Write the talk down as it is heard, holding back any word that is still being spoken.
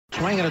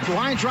Swinging a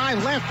line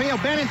drive, left field.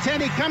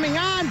 Benintendi coming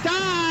on,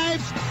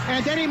 dives,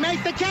 and did he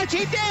make the catch?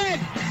 He did.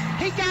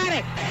 He got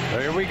it.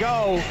 Here we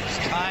go. It's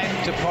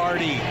time to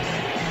party.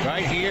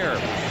 Right here.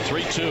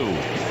 3-2.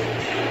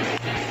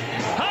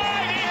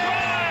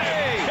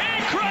 High,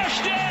 he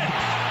crushed it.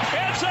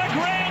 It's a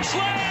grand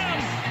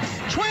slam.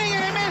 Swing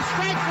and a miss.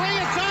 Strike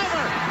three. It's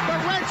over. The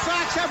Red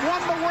Sox have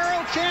won the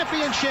World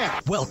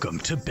Championship. Welcome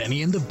to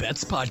Benny and the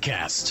Bets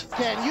podcast.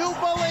 Can you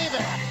believe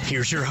it?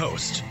 Here's your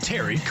host,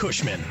 Terry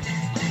Cushman.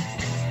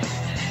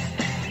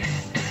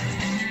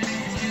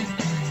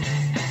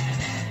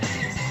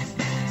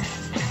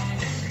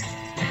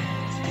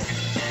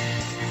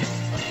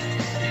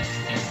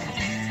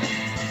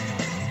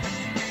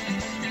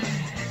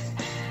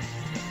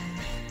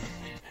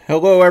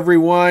 Hello,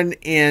 everyone,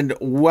 and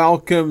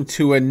welcome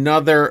to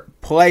another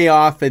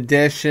playoff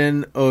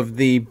edition of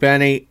the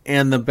Benny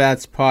and the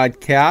Bets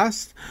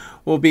podcast.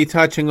 We'll be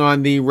touching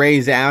on the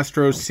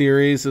Rays-Astros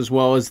series as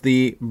well as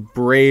the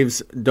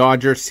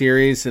Braves-Dodgers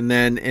series, and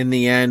then in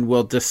the end,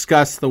 we'll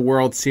discuss the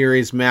World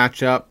Series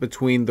matchup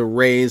between the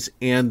Rays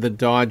and the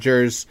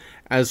Dodgers,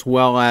 as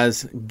well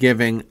as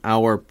giving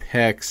our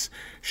picks.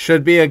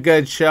 Should be a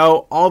good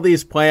show. All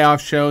these playoff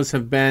shows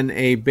have been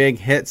a big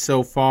hit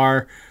so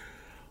far.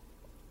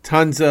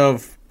 Tons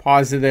of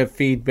positive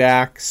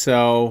feedback,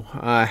 so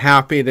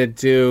happy to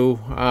do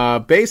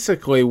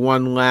basically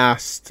one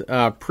last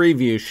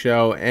preview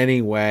show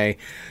anyway.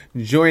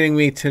 Joining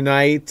me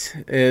tonight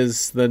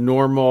is the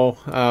normal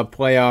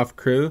playoff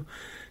crew,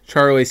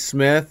 Charlie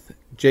Smith,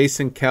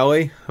 Jason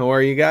Kelly. How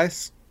are you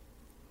guys?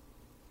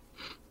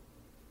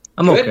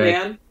 I'm good, okay.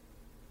 Man.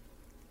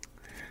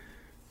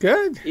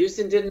 Good.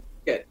 Houston didn't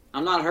make it.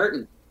 I'm not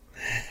hurting.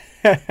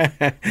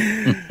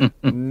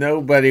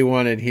 Nobody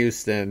wanted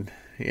Houston.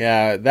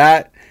 Yeah,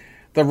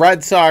 the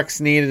Red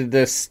Sox needed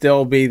to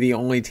still be the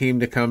only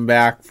team to come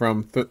back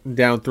from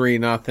down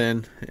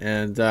 3-0,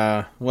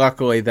 and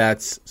luckily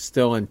that's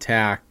still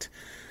intact.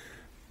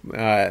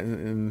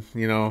 And,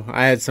 you know,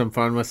 I had some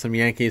fun with some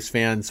Yankees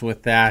fans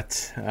with that,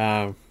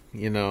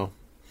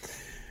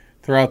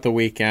 throughout the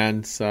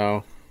weekend.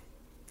 So,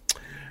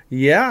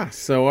 yeah,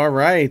 so all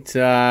right.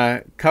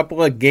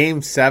 Couple of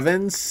Game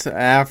 7s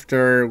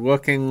after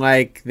looking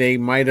like they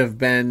might have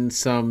been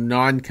some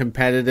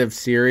non-competitive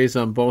series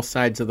on both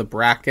sides of the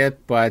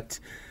bracket, but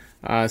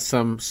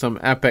some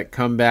epic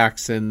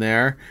comebacks in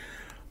there.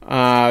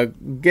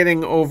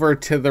 Getting over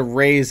to the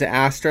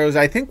Rays-Astros,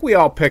 I think we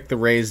all picked the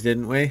Rays,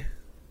 didn't we?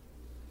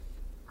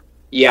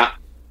 Yeah.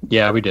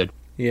 Yeah, we did.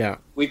 Yeah.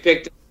 We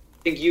picked, I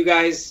think you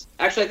guys,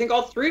 actually I think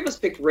all three of us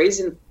picked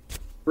Rays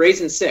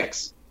in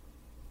 6.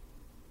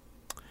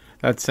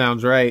 That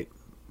sounds right.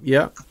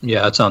 Yep.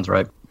 Yeah, that sounds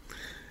right.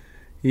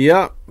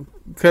 Yep.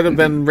 Could have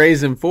been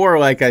Rays in 4,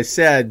 like I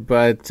said,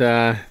 but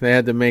they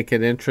had to make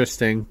it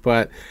interesting.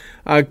 But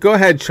go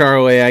ahead,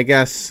 Charlie. I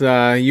guess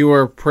you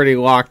were pretty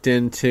locked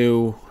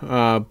into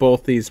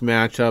both these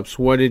matchups.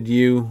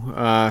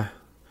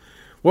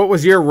 What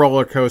was your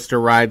roller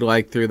coaster ride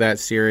like through that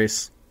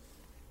series?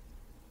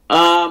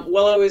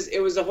 Well,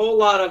 it was a whole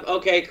lot of,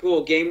 okay,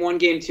 cool. Game 1,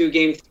 Game 2,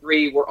 Game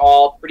 3 were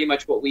all pretty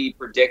much what we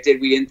predicted.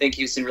 We didn't think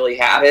Houston really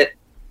had it.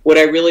 What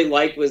I really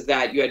liked was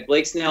that you had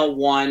Blake Snell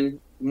 1,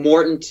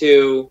 Morton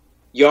 2,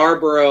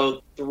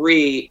 Yarborough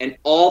 3, and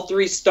all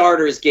 3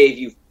 starters gave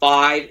you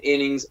 5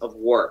 innings of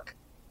work.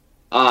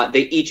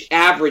 They each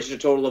averaged a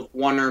total of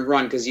 1 earned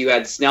run because you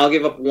had Snell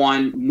give up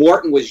 1,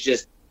 Morton was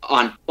just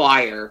on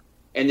fire,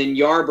 and then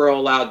Yarborough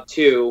allowed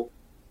 2.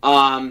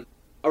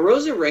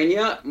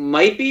 Arozarena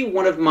might be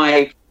one of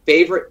my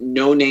favorite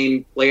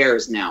no-name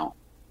players now.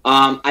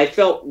 I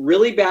felt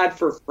really bad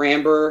for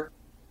Framber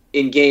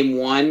in Game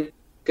 1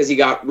 because he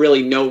got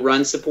really no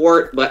run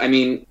support. But, I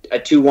mean, a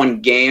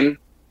 2-1 game,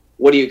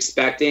 what are you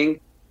expecting?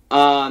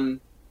 Tampa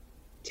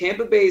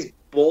Bay's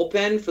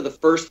bullpen for the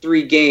first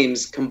 3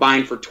 games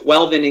combined for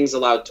 12 innings,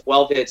 allowed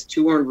 12 hits,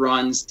 2 earned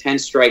runs, 10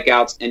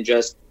 strikeouts, and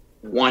just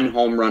 1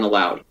 home run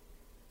allowed.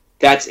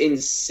 That's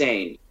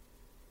insane.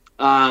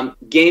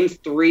 Game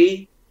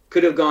 3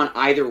 could have gone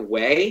either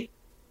way.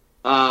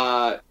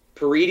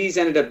 Paredes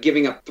ended up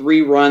giving up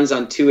 3 runs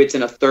on 2 hits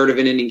in a third of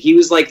an inning. He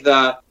was like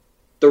the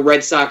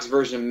Red Sox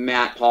version of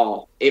Matt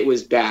Hall. It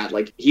was bad.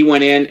 Like, he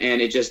went in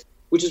and it just,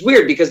 which is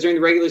weird because during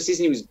the regular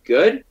season he was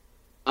good.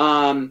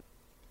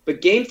 But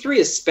Game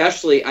 3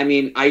 especially, I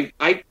mean,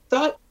 I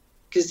thought,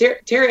 because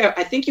Terry,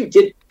 I think you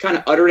did kind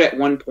of utter it at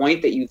one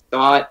point that you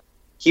thought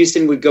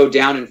Houston would go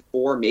down in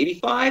 4, maybe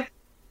 5.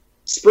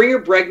 Springer,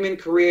 Bregman,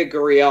 Correa,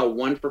 Gurriel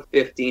 1 for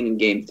 15 in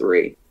Game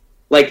 3.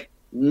 Like,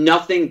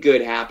 nothing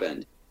good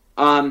happened.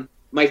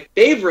 My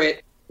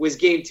favorite was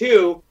Game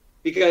 2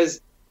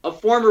 because a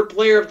former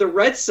player of the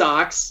Red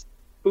Sox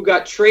who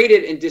got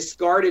traded and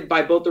discarded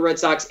by both the Red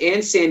Sox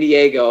and San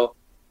Diego,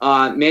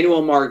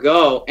 Manuel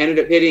Margot, ended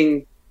up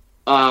hitting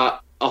a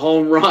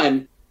home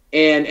run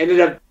and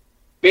ended up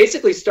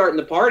basically starting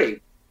the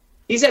party.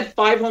 He's had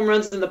 5 home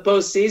runs in the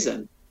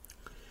postseason.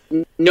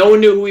 No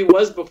one knew who he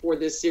was before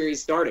this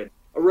series started.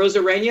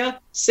 Arozarena,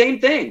 same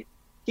thing.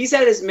 He's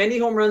had as many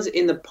home runs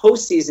in the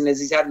postseason as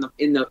he's had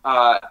in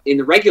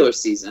the regular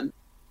season.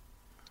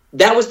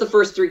 That was the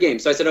first 3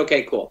 games. So I said,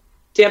 okay, cool.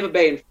 Tampa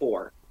Bay in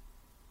 4.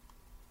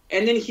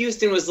 And then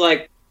Houston was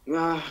like,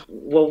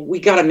 well, we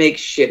got to make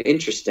shit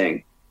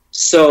interesting.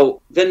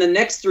 So then the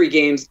next 3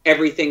 games,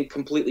 everything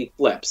completely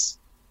flips.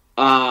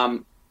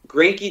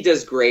 Greinke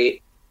does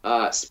great.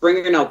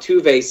 Springer and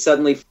Altuve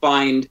suddenly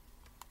find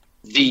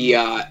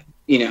the,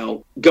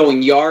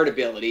 going yard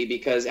ability,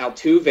 because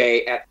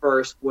Altuve at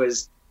first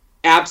was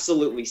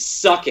absolutely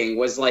sucking,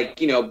 was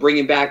like,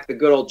 bringing back the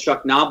good old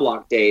Chuck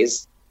Knobloch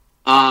days.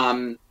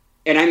 And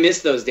I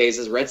miss those days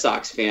as a Red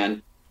Sox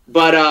fan.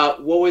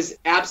 But what was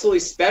absolutely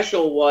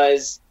special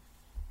was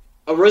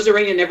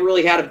Arozarena never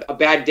really had a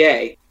bad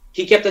day.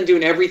 He kept on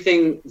doing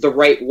everything the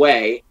right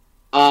way.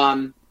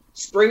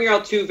 Springer,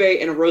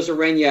 Altuve, and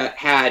Arozarena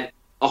had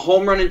a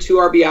home run and 2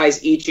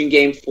 RBIs each in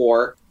Game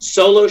 4,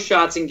 solo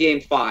shots in Game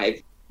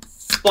 5.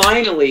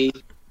 Finally,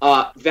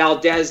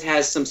 Valdez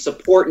has some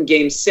support in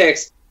Game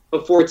 6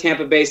 before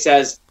Tampa Bay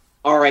says,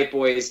 all right,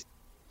 boys,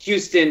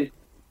 Houston,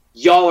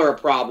 y'all are a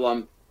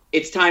problem.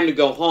 It's time to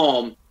go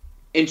home.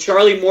 And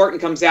Charlie Morton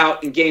comes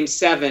out in Game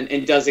 7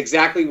 and does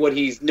exactly what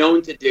he's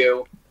known to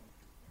do.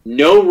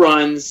 No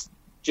runs,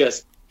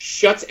 just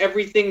shuts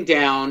everything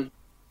down.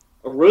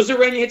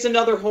 Arozarena hits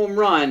another home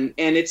run,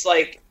 and it's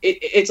like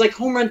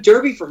home run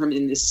derby for him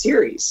in this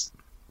series.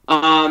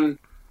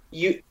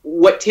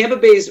 What Tampa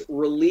Bay's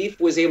relief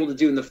was able to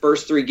do in the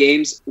first 3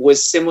 games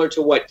was similar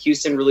to what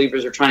Houston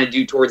relievers are trying to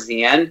do towards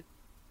the end.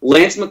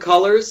 Lance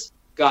McCullers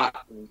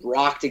got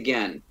rocked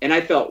again, and I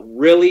felt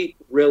really,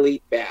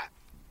 really bad.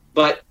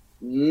 But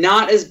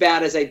not as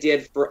bad as I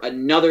did for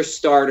another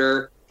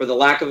starter, for the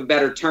lack of a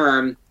better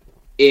term,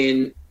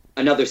 in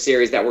another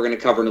series that we're going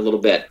to cover in a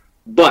little bit.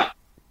 But,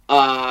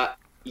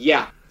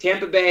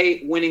 Tampa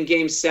Bay winning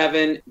Game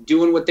 7,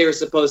 doing what they were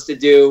supposed to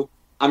do.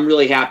 I'm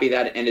really happy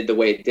that it ended the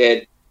way it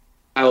did.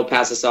 I will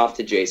pass this off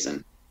to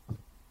Jason.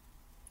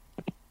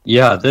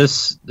 Yeah,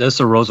 this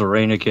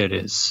Arozarena kid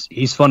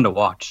he's fun to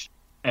watch.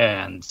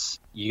 And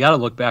you got to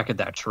look back at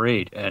that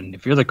trade. And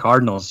if you're the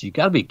Cardinals, you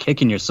got to be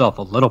kicking yourself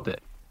a little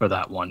bit for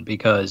that one,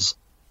 because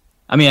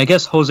I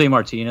guess Jose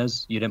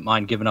Martinez, you didn't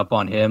mind giving up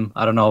on him.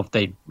 I don't know if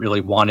they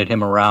really wanted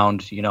him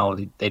around. They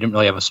didn't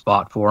really have a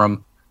spot for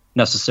him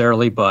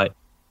necessarily, but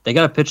they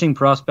got a pitching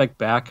prospect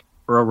back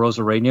for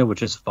Arozarena,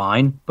 which is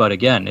fine. But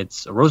again,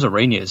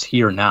 Arozarena is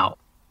here now.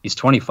 He's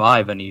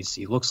 25, and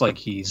he looks like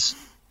he's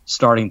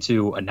starting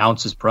to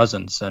announce his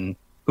presence. And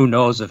who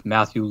knows if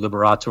Matthew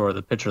Liberatore,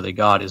 the pitcher they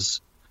got,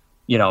 is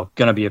going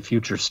to be a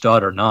future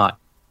stud or not.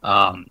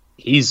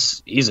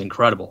 He's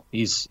incredible.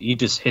 He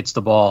just hits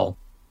the ball,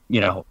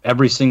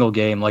 every single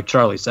game. Like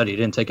Charlie said, he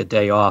didn't take a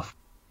day off.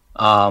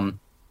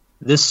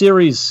 This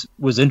series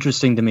was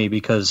interesting to me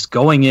because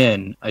going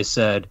in, I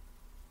said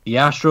the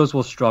Astros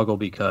will struggle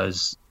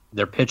because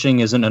their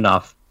pitching isn't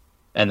enough,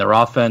 and their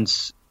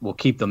offense will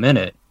keep them in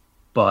it,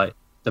 but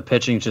the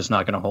pitching is just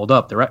not going to hold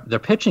up. Their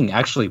pitching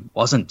actually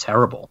wasn't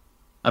terrible.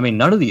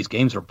 None of these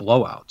games are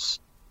blowouts.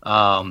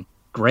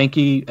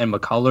 Greinke and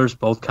McCullers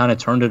both kind of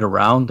turned it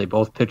around. They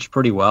both pitched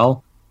pretty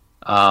well.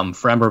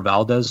 Framber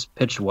Valdez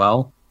pitched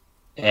well.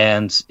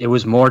 And it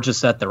was more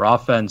just that their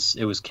offense,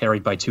 it was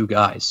carried by 2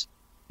 guys.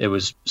 It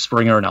was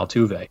Springer and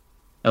Altuve.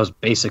 That was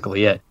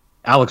basically it.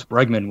 Alex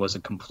Bregman was a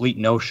complete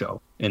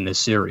no-show in this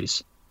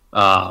series,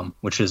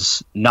 which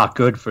is not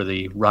good for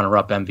the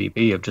runner-up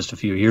MVP of just a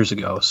few years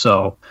ago.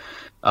 So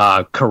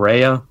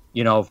Correa,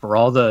 for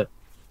all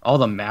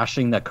the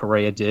mashing that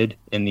Correa did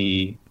in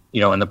the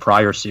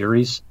prior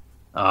series,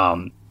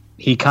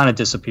 he kind of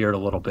disappeared a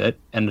little bit,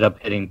 ended up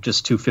hitting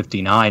just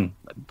 259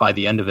 by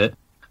the end of it.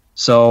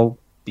 So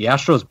the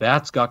Astros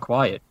bats got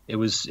quiet. It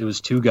was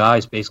 2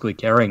 guys basically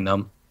carrying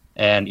them.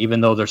 And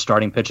even though their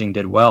starting pitching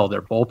did well,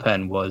 their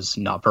bullpen was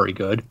not very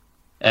good.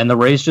 And the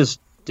Rays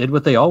just did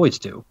what they always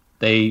do.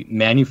 They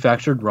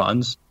manufactured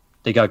runs.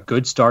 They got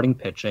good starting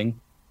pitching,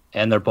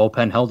 and their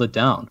bullpen held it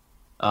down.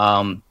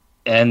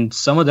 And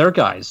some of their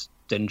guys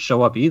didn't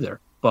show up either.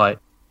 But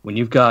when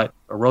you've got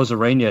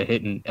Arozarena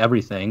hitting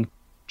everything,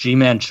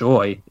 G-Man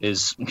Choi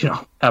is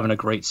having a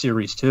great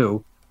series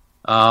too.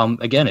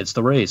 Again, it's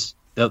the Rays.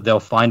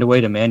 They'll find a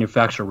way to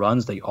manufacture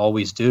runs. They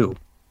always do.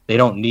 They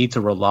don't need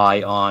to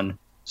rely on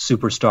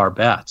superstar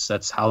bats.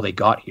 That's how they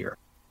got here.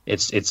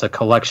 It's a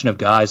collection of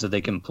guys that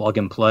they can plug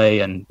and play,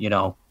 and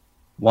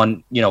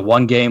one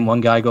game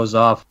one guy goes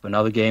off,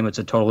 another game it's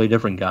a totally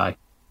different guy.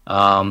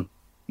 And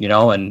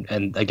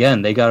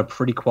again, they got a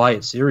pretty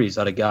quiet series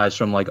out of guys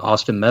from like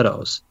Austin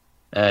Meadows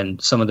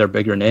and some of their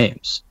bigger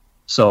names.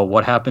 So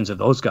what happens if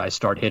those guys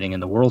start hitting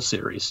in the World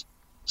Series?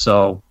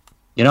 So,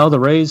 the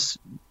Rays,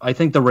 I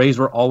think the Rays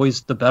were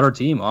always the better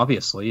team,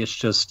 obviously. It's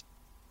just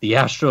the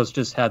Astros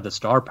just had the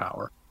star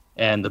power.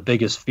 And the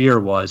biggest fear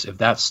was if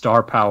that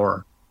star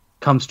power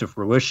comes to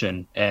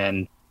fruition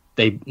and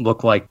they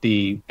look like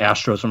the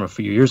Astros from a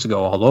few years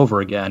ago all over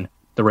again,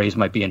 the Rays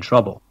might be in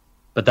trouble.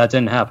 But that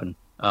didn't happen.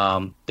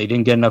 They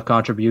didn't get enough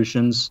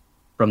contributions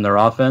from their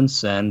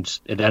offense, and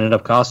it ended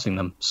up costing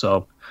them.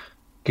 So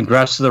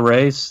congrats to the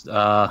Rays.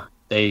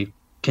 They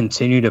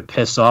continue to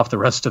piss off the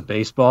rest of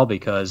baseball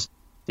because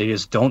they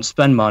just don't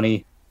spend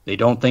money. They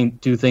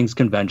don't do things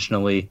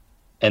conventionally,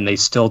 and they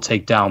still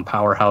take down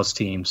powerhouse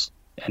teams.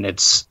 And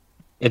it's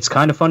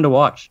kind of fun to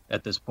watch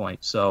at this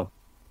point. So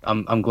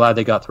I'm glad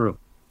they got through.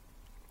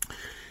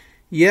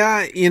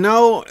 Yeah,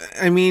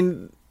 I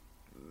mean,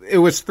 it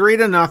was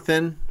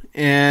 3-0,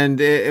 and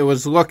it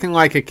was looking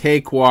like a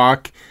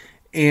cakewalk.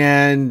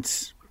 And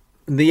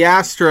the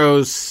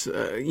Astros,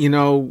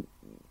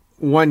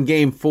 won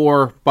Game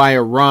 4 by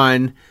a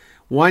run.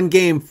 Won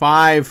Game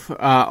 5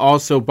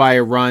 also by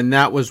a run.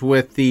 That was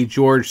with the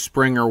George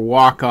Springer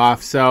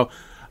walk-off. So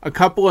a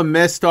couple of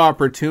missed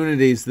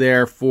opportunities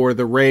there for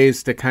the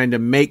Rays to kind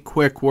of make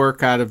quick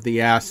work out of the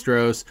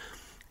Astros.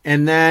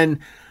 And then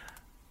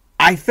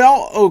I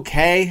felt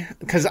okay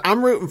because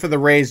I'm rooting for the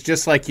Rays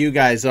just like you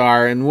guys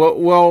are, and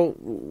we'll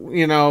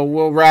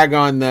rag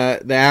on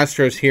the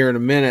Astros here in a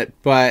minute,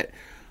 but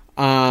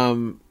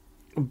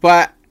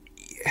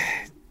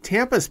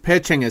Tampa's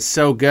pitching is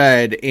so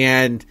good,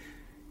 and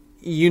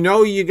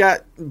you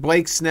got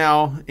Blake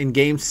Snell in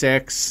Game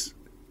 6.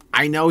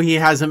 I know he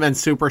hasn't been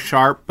super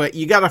sharp, but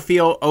you got to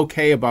feel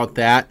okay about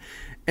that.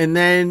 And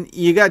then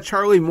you got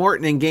Charlie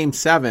Morton in Game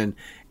 7,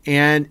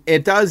 and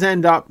it does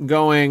end up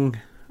going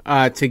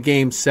to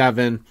Game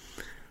 7.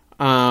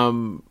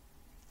 And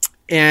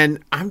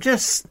I'm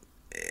just,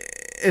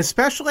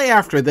 especially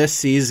after this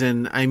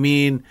season, I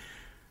mean,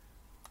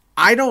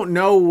 I don't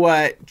know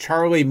what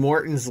Charlie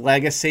Morton's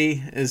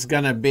legacy is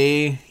going to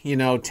be,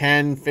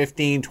 10,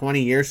 15,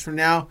 20 years from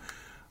now.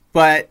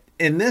 But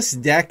in this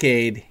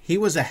decade, he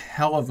was a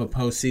hell of a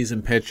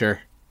postseason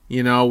pitcher,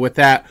 with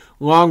that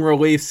long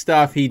relief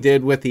stuff he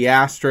did with the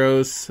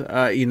Astros,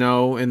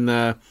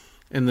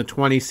 in the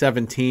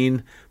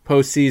 2017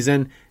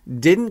 postseason.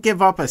 Didn't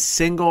give up a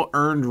single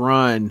earned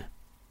run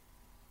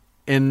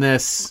in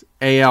this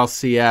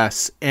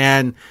ALCS.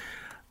 And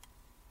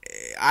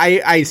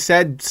I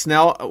said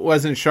Snell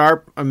wasn't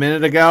sharp a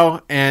minute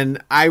ago,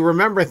 and I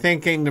remember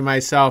thinking to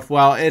myself,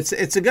 well, it's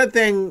a good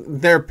thing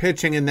they're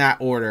pitching in that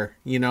order.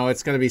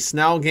 It's going to be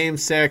Snell Game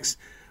 6,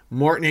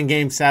 Morton in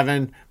Game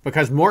 7,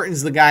 because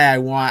Morton's the guy I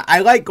want.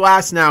 I like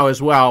Glasnow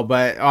as well,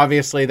 but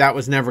obviously that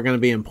was never going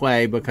to be in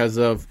play because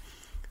of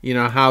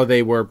how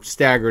they were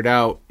staggered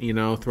out,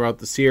 throughout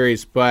the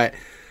series. But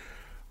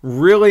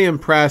really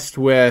impressed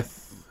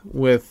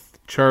with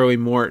Charlie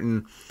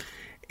Morton.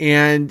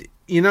 And,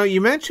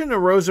 you mentioned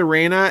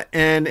Arozarena,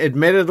 and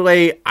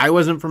admittedly, I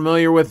wasn't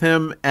familiar with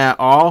him at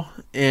all.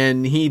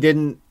 And he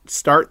didn't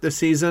start the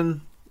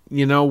season,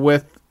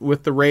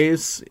 with the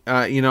Rays,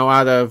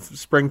 out of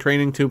spring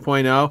training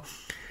 2.0.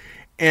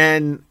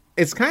 And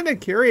it's kind of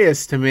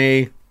curious to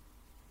me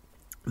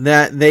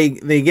that they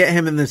get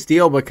him in this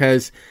deal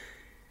because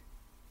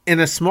in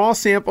a small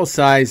sample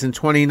size in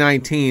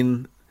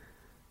 2019,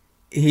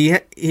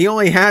 he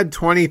only had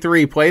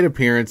 23 plate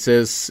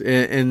appearances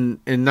in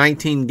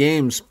 19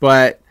 games,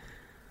 but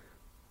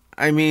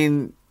I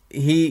mean,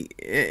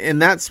 in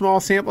that small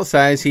sample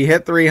size, he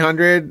hit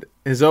 300.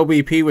 His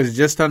OBP was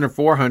just under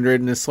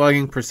 400, and his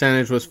slugging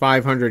percentage was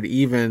 500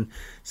 even.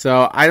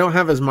 So I don't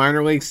have his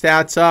minor league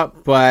stats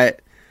up, but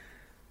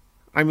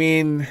I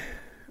mean,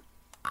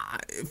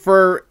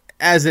 for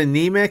as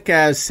anemic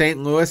as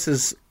St.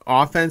 Louis's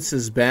offense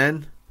has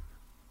been,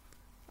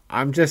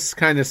 I'm just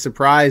kind of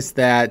surprised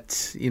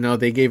that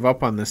they gave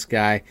up on this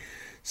guy.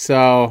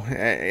 So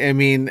I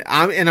mean,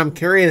 I'm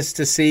curious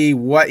to see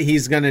what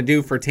he's going to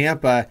do for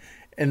Tampa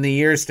in the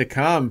years to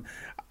come.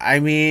 I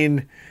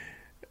mean,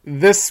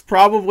 this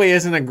probably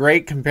isn't a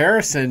great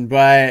comparison,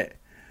 but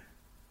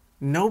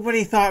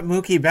nobody thought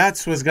Mookie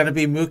Betts was going to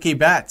be Mookie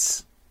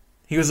Betts.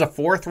 He was a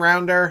 4th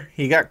rounder.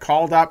 He got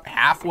called up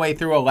halfway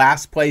through a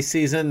last place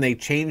season. They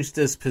changed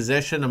his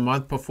position a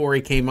month before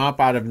he came up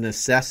out of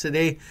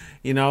necessity,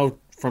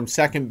 from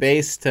second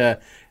base to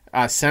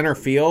center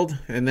field.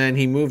 And then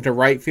he moved to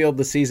right field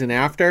the season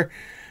after.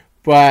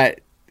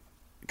 But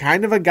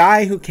kind of a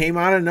guy who came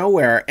out of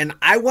nowhere. And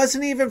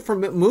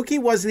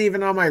Mookie wasn't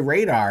even on my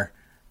radar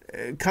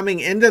coming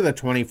into the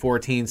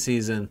 2014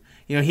 season.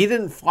 He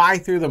didn't fly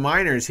through the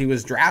minors. He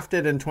was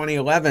drafted in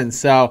 2011.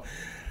 So,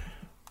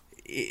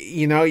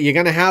 you're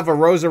going to have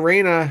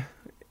Arozarena,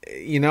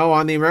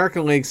 on the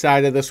American League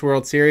side of this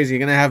World Series. You're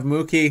going to have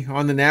Mookie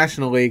on the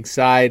National League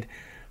side.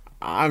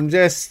 I'm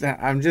just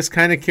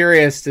kind of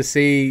curious to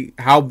see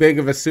how big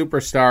of a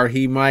superstar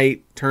he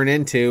might turn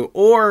into,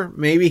 or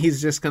maybe he's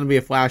just going to be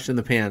a flash in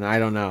the pan. I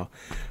don't know.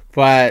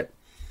 But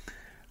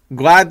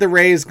glad the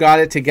Rays got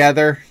it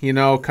together.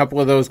 A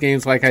couple of those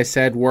games, like I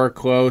said, were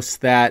close.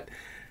 That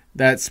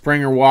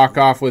Springer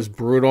walk-off was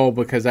brutal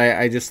because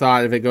I just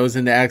thought if it goes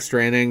into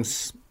extra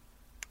innings,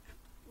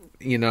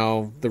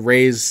 the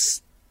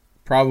Rays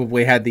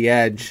probably had the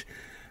edge.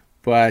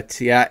 But,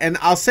 yeah, and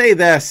I'll say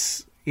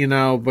this,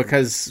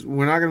 because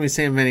we're not going to be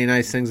saying many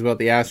nice things about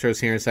the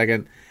Astros here in a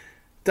second.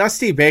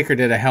 Dusty Baker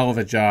did a hell of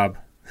a job.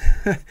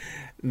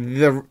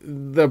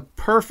 The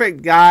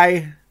perfect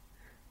guy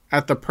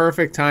at the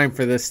perfect time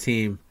for this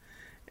team.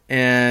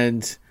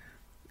 And,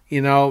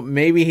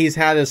 maybe he's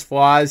had his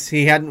flaws.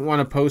 He hadn't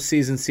won a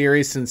postseason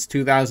series since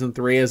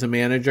 2003 as a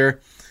manager.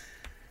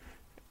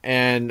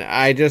 And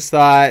I just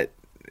thought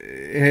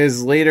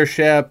his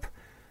leadership,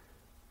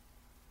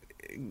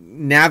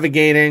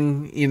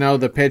 navigating,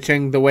 the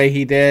pitching the way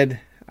he did.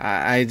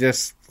 I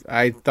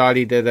thought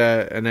he did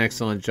an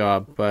excellent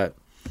job. But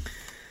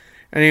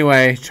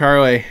anyway,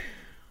 Charlie,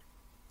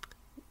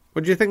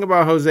 what did you think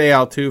about Jose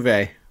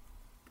Altuve?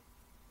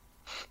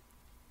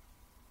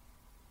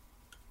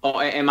 Oh,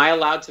 am I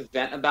allowed to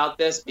vent about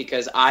this?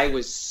 Because I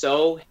was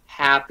so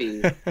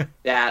happy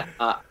that,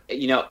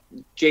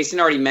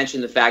 Jason already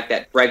mentioned the fact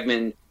that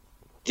Bregman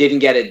didn't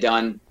get it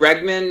done.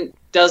 Bregman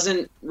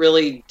doesn't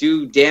really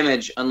do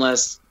damage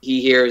unless he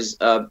hears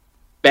a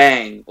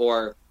bang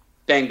or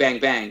bang,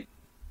 bang, bang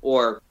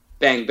or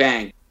bang,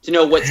 bang to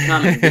know what's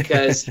coming.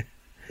 Because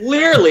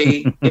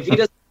clearly, if he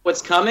doesn't know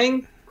what's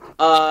coming,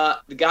 the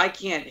guy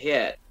can't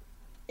hit.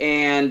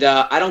 And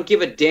I don't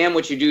give a damn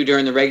what you do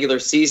during the regular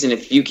season.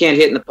 If you can't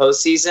hit in the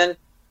postseason,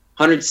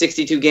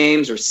 162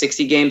 games or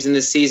 60 games in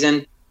this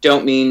season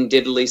don't mean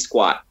diddly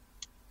squat.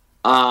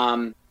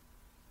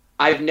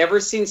 I've never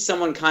seen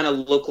someone kind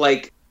of look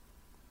like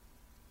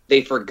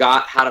they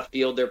forgot how to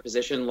field their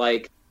position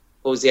like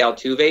Jose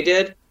Altuve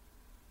did.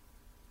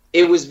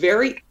 It was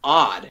very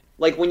odd.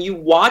 Like when you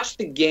watch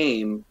the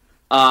game,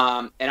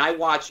 and I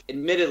watch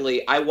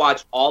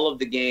all of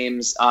the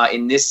games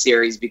in this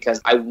series because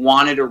I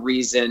wanted a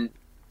reason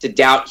to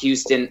doubt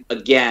Houston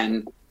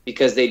again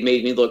because they'd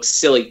made me look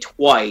silly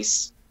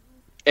twice.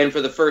 And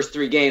for the first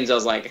 3 games, I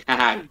was like,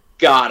 haha,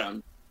 got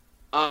him.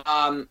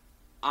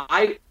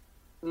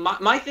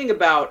 My thing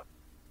about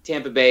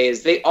Tampa Bay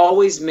is they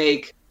always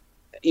make,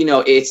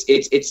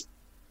 it's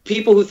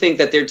people who think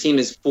that their team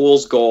is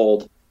fool's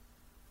gold,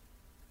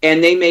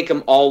 and they make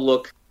them all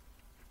look.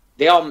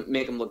 They all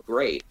make him look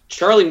great.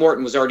 Charlie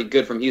Morton was already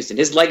good from Houston.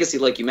 His legacy,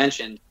 like you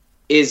mentioned,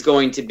 is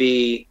going to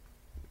be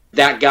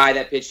that guy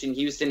that pitched in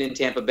Houston and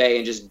Tampa Bay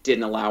and just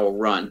didn't allow a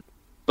run.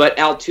 But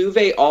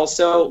Altuve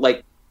also,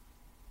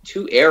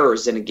 2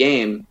 errors in a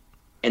game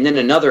and then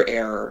another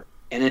error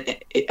and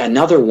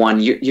another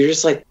one. You're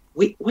just like,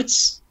 wait,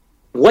 what's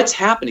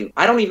happening?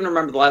 I don't even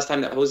remember the last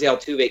time that Jose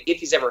Altuve, if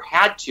he's ever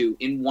had to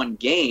in one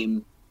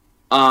game,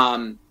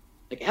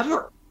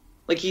 ever.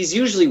 He's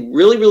usually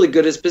really, really good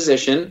at his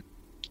position.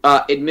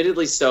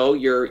 Admittedly so,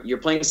 you're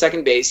playing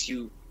second base.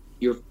 You're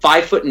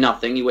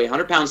 5'0", you weigh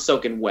 100 pounds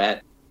soaking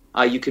wet.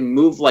 You can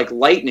move like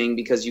lightning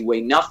because you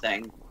weigh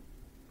nothing.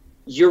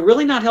 You're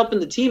really not helping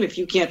the team if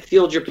you can't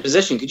field your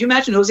position. Could you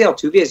imagine Jose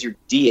Altuve as your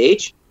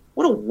DH?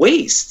 What a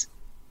waste.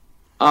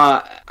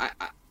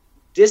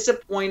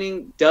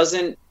 Disappointing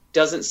doesn't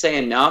say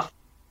enough.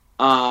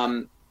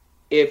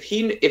 If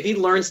he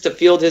learns to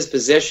field his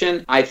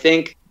position, I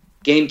think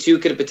Game 2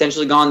 could have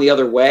potentially gone the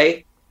other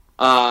way.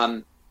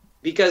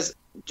 Because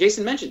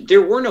Jason mentioned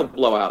there were no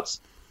blowouts.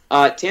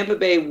 Tampa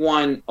Bay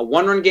won a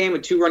 1-run game, a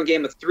 2-run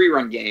game, a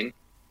 3-run game.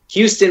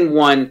 Houston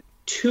won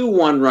 2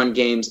 1-run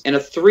games and a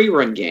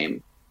 3-run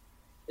game.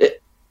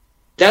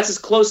 That's as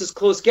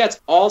close gets.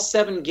 All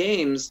 7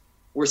 games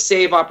were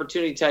save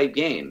opportunity type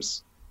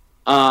games.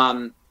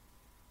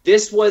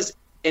 This was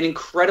an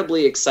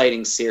incredibly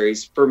exciting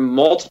series for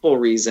multiple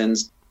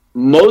reasons,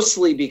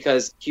 mostly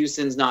because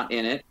Houston's not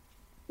in it.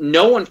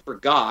 No one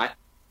forgot.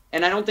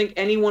 And I don't think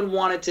anyone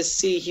wanted to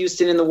see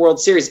Houston in the World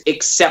Series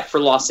except for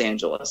Los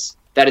Angeles.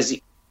 That is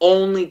the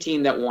only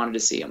team that wanted to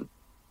see him.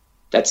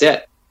 That's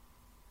it.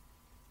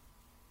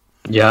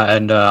 Yeah,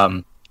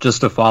 and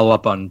just to follow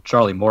up on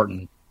Charlie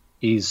Morton,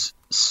 he's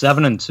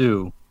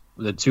 7-2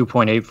 with a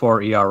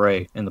 2.84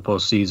 ERA in the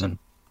postseason.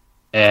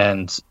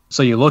 And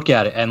so you look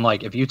at it, and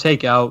if you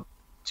take out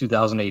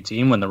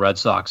 2018 when the Red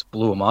Sox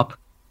blew him up,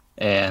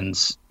 and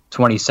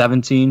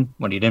 2017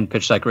 when he didn't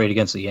pitch that great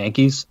against the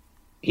Yankees,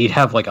 he'd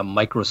have a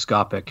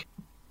microscopic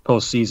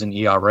postseason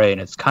ERA,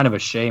 and it's kind of a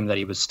shame that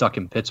he was stuck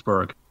in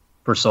Pittsburgh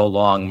for so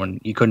long when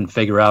he couldn't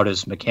figure out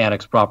his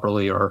mechanics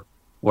properly or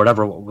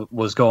whatever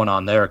was going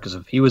on there. Because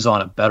if he was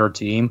on a better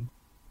team,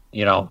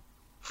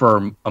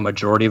 for a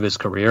majority of his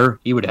career,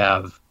 he would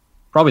have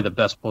probably the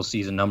best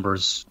postseason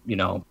numbers,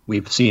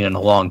 we've seen in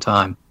a long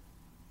time.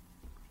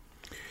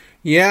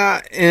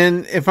 Yeah,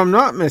 and if I'm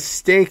not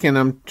mistaken,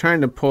 I'm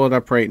trying to pull it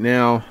up right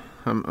now.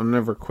 I'm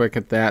never quick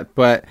at that,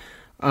 but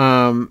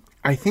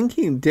I think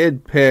he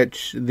did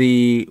pitch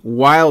the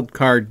wild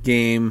card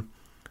game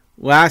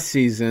last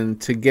season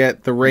to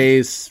get the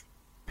Rays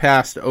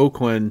past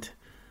Oakland.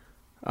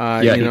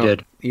 He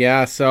did.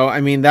 Yeah, so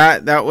I mean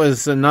that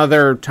was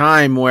another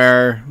time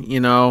where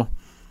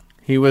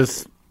he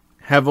was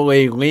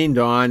heavily leaned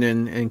on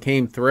and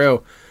came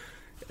through.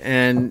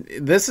 And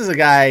this is a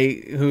guy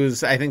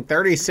who's, I think,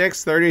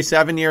 36,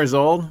 37 years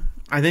old.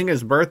 I think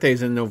his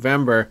birthday's in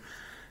November.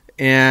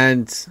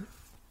 And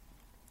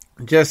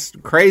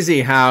just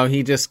crazy how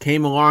he just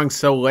came along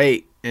so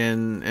late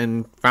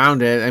and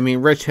found it. I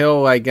mean, Rich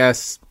Hill, I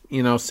guess,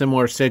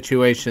 similar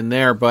situation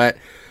there. But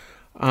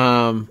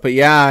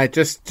yeah,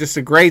 just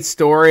a great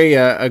story,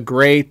 a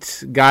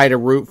great guy to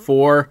root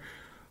for.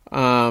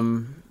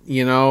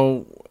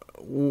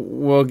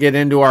 We'll get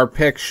into our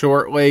pick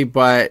shortly,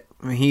 but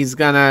he's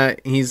gonna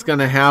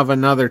have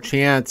another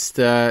chance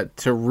to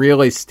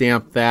really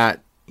stamp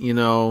that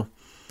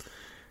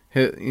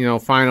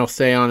final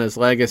say on his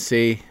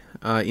legacy,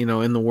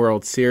 in the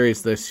World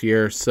Series this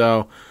year.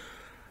 So,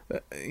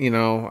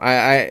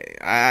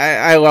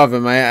 I love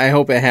him. I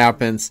hope it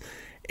happens.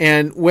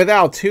 And with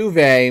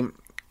Altuve,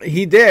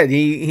 he did.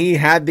 He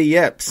had the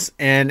yips,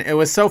 and it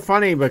was so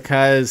funny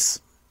because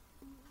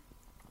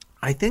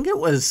I think it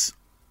was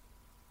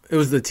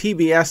the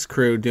TBS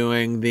crew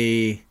doing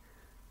the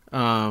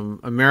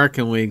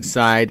American League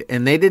side,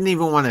 and they didn't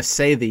even want to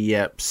say the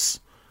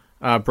yips.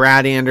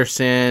 Brad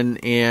Anderson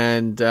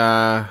and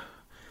already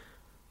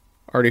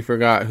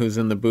forgot who's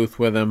in the booth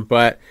with him,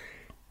 but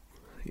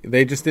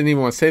they just didn't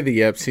even want to say the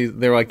yips.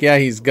 They're like, yeah,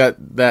 he's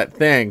got that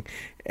thing.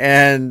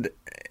 And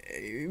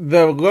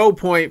the low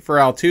point for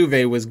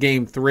Altuve was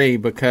Game 3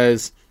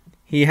 because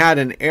he had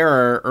an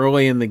error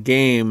early in the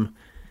game,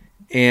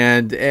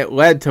 and it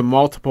led to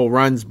multiple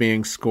runs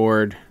being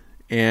scored.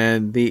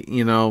 And the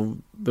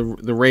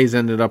Rays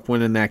ended up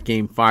winning that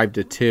game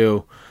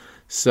 5-2.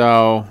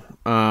 So,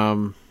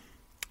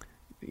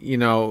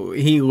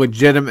 he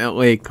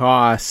legitimately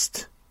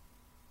cost,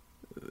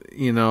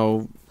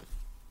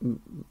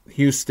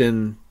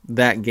 Houston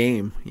that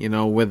game,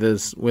 with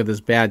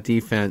his bad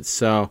defense.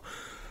 So,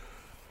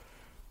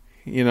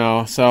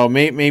 so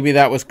maybe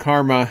that was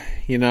karma,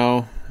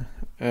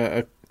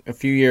 a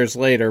few years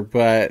later.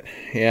 But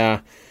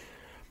yeah,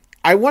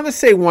 I want to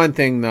say one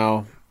thing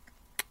though.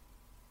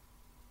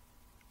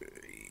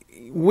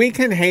 We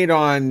can hate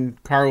on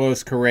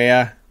Carlos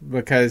Correa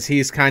because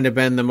he's kind of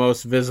been the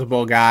most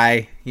visible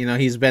guy.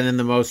 He's been in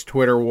the most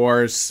Twitter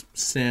wars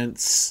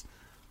since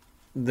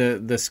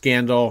the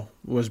scandal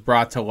was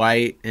brought to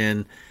light.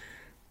 And,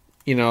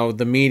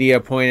 the media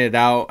pointed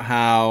out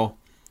how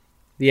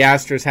the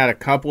Astros had a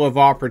couple of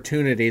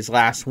opportunities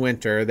last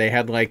winter. They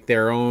had like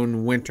their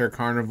own winter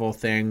carnival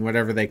thing,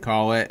 whatever they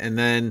call it. And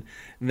then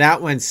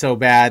that went so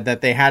bad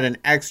that they had an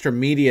extra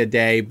media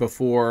day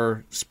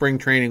before spring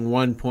training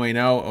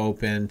 1.0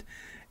 opened.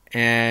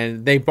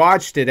 And they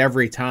botched it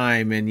every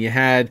time. And you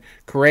had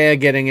Correa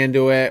getting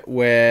into it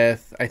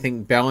with, I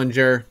think,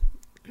 Bellinger,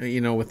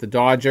 with the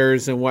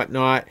Dodgers and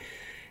whatnot.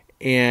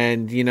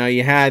 And,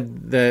 you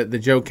had the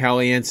Joe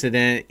Kelly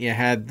incident. You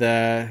had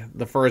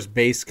the first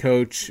base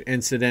coach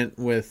incident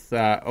with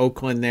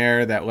Oakland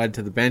there that led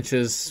to the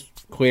benches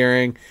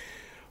clearing.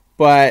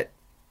 But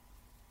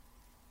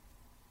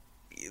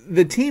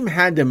the team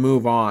had to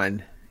move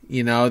on.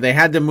 They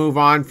had to move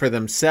on for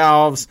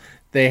themselves.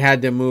 They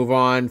had to move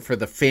on for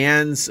the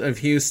fans of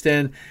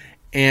Houston.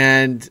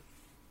 And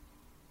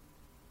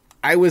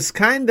I was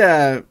kind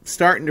of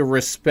starting to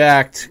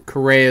respect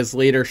Correa's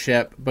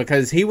leadership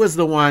because he was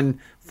the one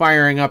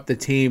firing up the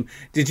team.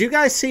 Did you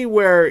guys see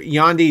where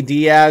Yandy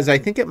Diaz, I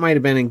think it might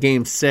have been in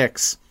Game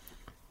 6,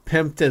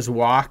 pimped his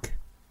walk?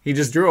 He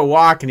just drew a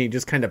walk and he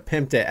just kind of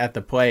pimped it at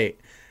the plate.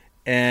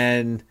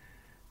 And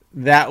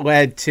that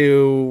led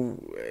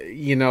to,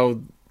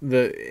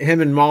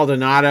 him and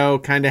Maldonado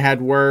kind of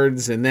had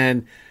words, and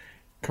then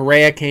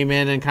Correa came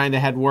in and kind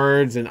of had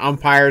words, and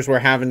umpires were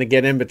having to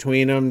get in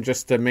between them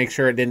just to make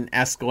sure it didn't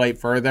escalate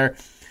further.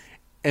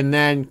 And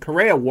then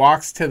Correa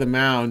walks to the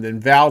mound,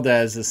 and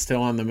Valdez is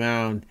still on the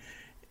mound,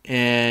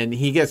 and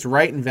he gets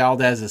right in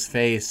Valdez's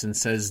face and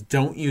says,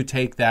 "Don't you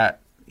take that,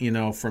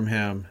 from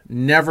him.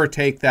 Never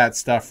take that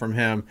stuff from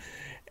him."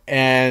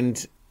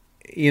 And,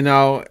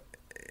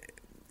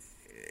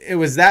 it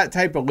was that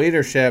type of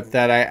leadership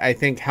that I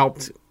think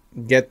helped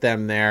get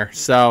them there.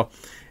 So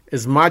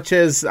as much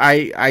as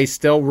I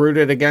still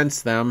rooted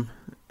against them,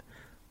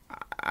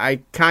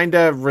 I kind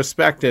of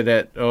respected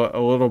it a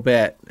little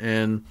bit.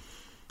 And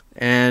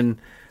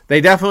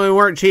they definitely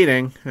weren't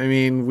cheating. I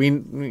mean,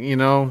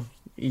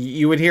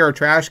 you would hear a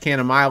trash can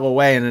a mile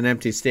away in an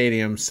empty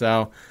stadium.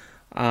 So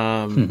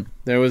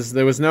there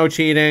was no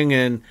cheating,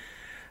 and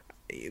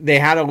they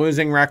had a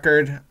losing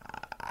record.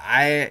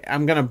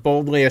 I'm going to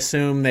boldly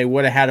assume they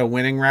would have had a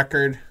winning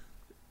record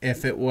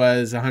if it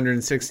was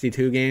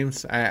 162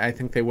 games. I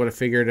think they would have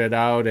figured it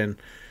out. And,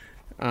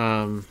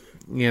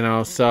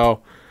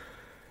 so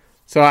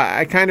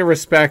I kind of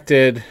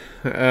respected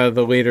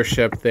the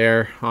leadership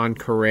there on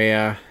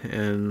Correa.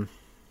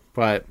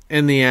 But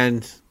in the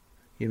end,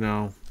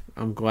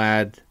 I'm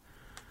glad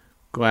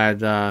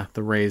the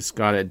Rays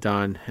got it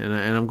done. And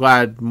I'm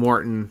glad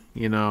Morton,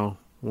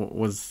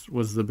 was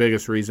the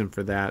biggest reason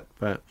for that.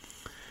 But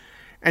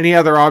any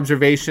other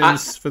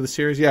observations for the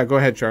series? Yeah, go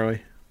ahead,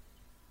 Charlie.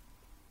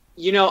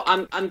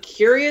 I'm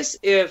curious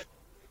if,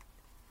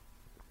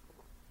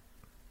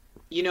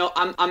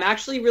 I'm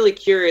actually really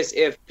curious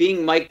if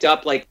being mic'd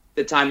up, like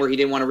the time where he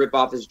didn't want to rip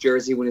off his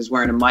jersey when he was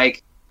wearing a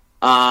mic,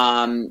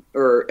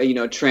 or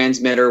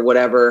transmit or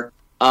whatever.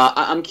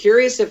 I'm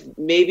curious if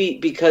maybe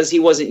because he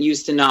wasn't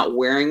used to not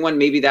wearing one,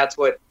 maybe that's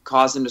what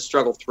caused him to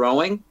struggle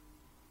throwing.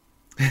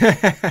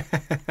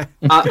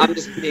 I'm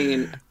just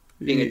being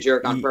a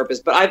jerk on purpose,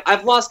 but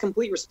I've lost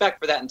complete respect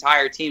for that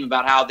entire team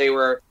about how they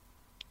were.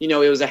 It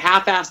was a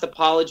half-assed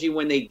apology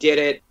when they did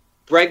it.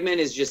 Bregman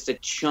is just a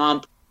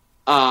chump.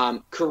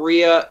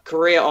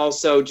 Correa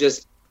also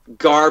just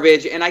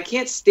garbage. And I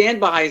can't stand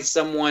behind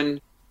someone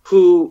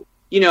who,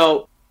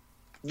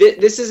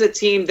 this is a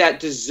team that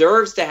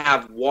deserves to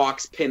have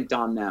walks pimped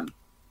on them.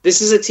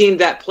 This is a team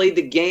that played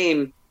the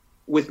game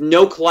with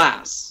no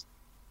class.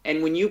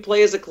 And when you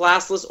play as a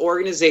classless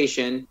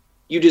organization,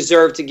 you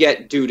deserve to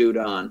get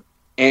doo-dooed on.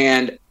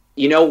 And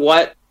you know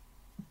what?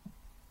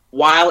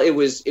 While it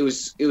was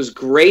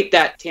great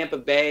that Tampa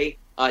Bay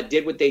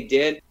did what they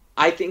did,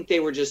 I think they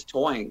were just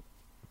toying.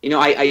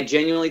 I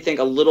genuinely think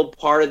a little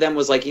part of them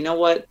was like, you know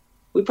what?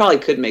 We probably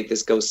could make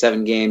this go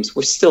 7 games.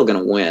 We're still going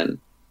to win.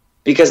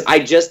 Because I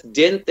just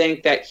didn't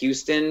think that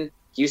Houston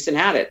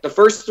had it. The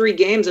first 3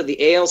 games of the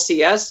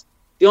ALCS,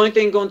 the only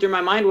thing going through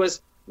my mind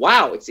was,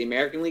 wow, it's the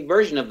American League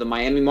version of the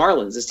Miami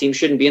Marlins. This team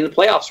shouldn't be in the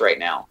playoffs right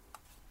now.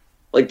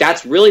 Like,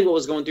 that's really what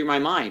was going through my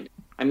mind.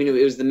 I mean,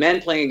 it was the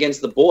men playing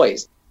against the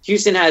boys.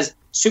 Houston has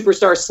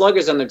superstar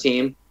sluggers on their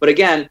team, but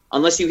again,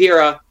 unless you hear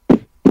a,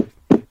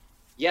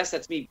 yes,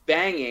 that's me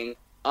banging,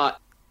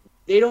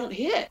 they don't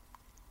hit.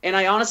 And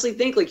I honestly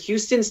think, like,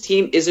 Houston's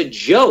team is a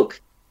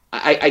joke.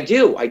 I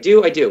do.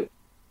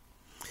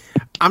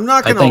 I'm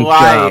not going to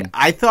lie.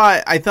 I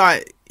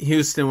thought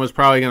Houston was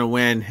probably going to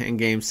win in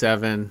Game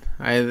 7.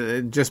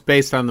 Just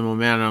based on the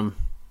momentum.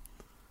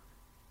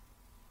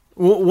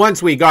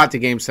 Once we got to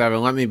Game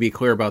 7, let me be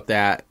clear about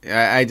that.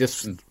 I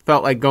just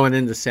felt like going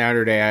into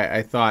Saturday,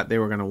 I thought they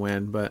were going to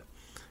win. But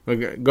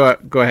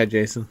go ahead,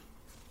 Jason.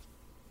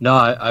 No,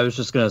 I was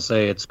just going to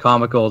say it's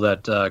comical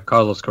that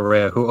Carlos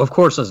Correa, who of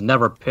course has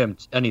never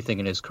pimped anything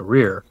in his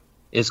career,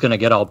 is going to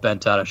get all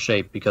bent out of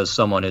shape because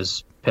someone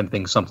is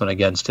pimping something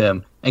against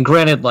him. And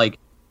granted, like,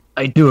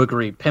 I do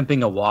agree,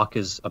 pimping a walk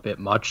is a bit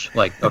much.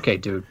 Like, okay,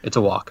 dude, it's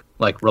a walk.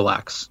 Like,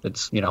 relax.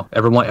 It's,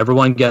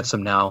 everyone gets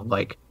him now.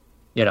 Like,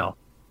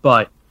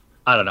 but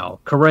I don't know.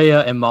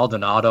 Correa and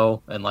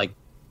Maldonado and, like,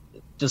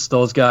 just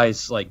those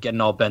guys, like,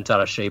 getting all bent out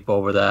of shape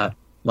over that.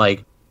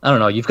 Like, I don't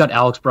know. You've got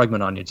Alex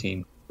Bregman on your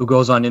team who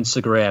goes on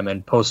Instagram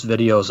and posts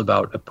videos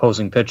about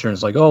opposing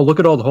pitchers. Like, oh, look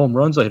at all the home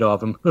runs I hit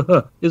off him.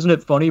 Isn't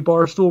it funny?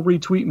 Barstool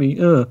retweet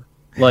me.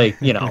 Like,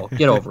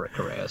 get over it,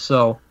 Correa.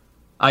 So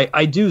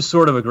I do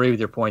sort of agree with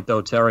your point,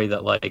 though, Terry,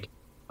 that, like,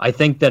 I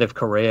think that if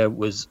Correa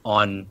was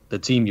on the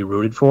team you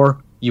rooted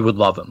for, you would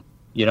love him.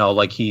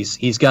 Like,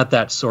 he's got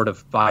that sort of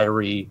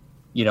fiery,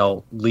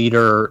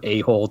 leader,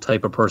 a-hole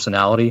type of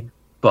personality.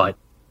 But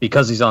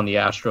because he's on the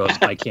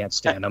Astros, I can't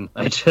stand him.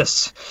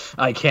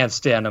 I can't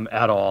stand him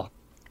at all.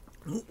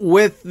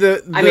 With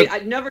I mean,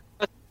 I've never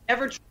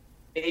tried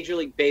a Major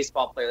League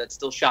Baseball player that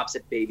still shops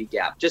at Baby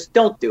Gap. Just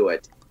don't do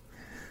it.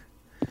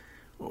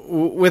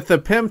 With the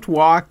pimped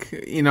walk,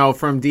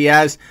 from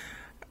Diaz,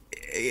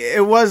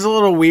 it was a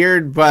little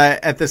weird,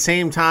 but at the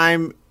same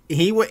time,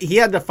 he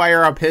had to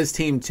fire up his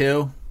team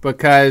too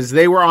because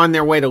they were on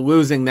their way to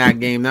losing that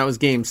game. That was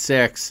Game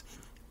 6,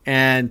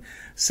 and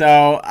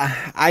so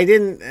I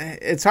didn't.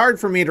 It's hard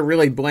for me to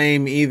really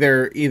blame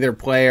either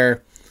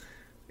player,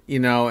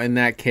 in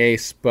that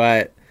case,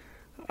 but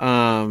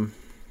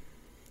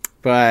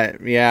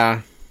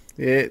yeah,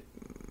 it.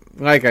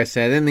 Like I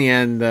said, in the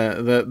end,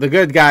 the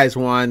good guys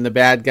won. The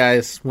bad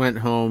guys went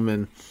home,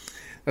 and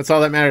that's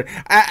all that mattered.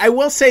 I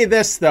will say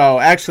this, though.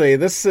 Actually,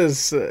 this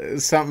is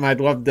something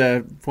I'd love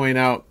to point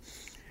out.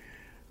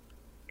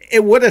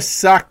 It would have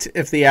sucked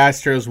if the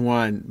Astros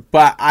won,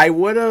 but I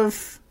would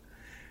have,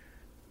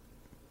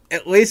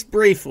 at least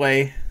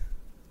briefly,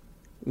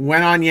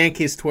 went on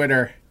Yankees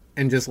Twitter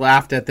and just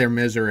laughed at their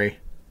misery.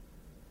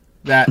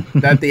 That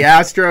the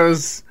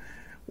Astros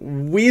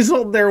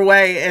weaseled their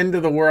way into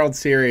the World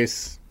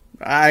Series.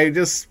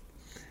 Because,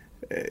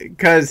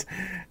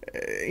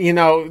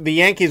 the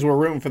Yankees were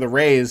rooting for the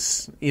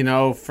Rays,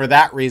 for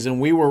that reason.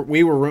 We were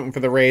rooting for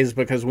the Rays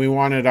because we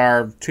wanted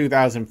our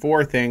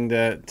 2004 thing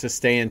to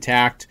stay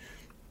intact.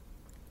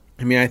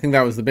 I mean, I think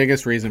that was the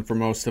biggest reason for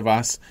most of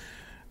us.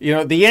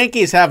 The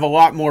Yankees have a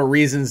lot more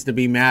reasons to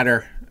be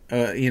madder,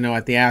 at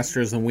the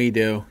Astros than we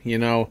do.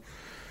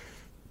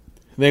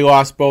 They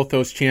lost both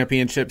those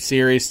championship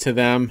series to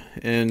them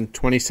in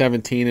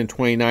 2017 and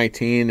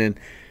 2019, and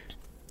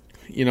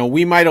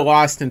we might have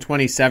lost in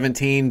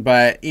 2017,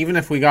 but even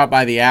if we got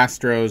by the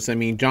Astros, I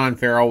mean, John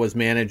Farrell was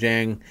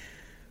managing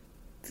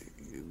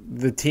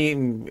the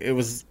team.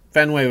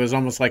 Fenway was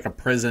almost like a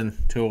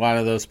prison to a lot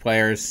of those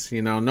players.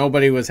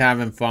 Nobody was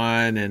having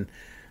fun, and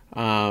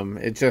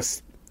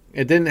it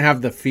didn't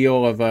have the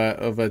feel of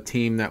a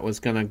team that was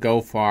going to go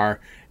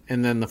far.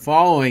 And then the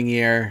following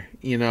year,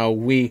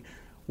 we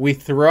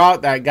threw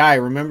out that guy.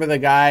 Remember the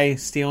guy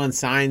stealing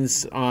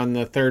signs on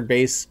the third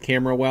base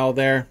camera well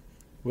there?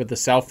 With the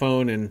cell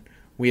phone, and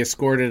we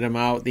escorted him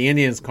out. The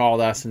Indians called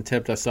us and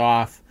tipped us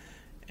off,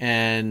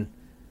 and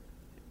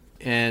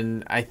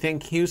I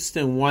think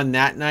Houston won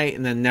that night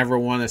and then never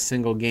won a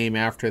single game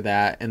after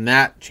that in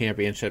that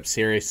championship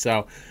series.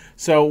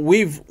 So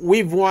we've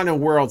won a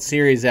World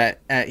Series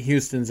at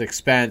Houston's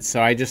expense.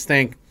 So I just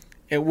think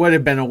it would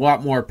have been a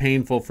lot more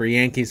painful for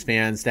Yankees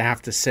fans to have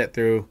to sit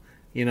through,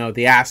 the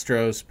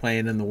Astros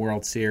playing in the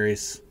World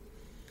Series.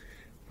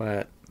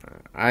 But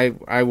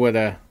I would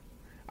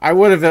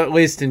have at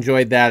least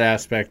enjoyed that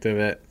aspect of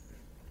it.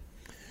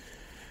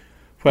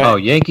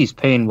 But, Yankees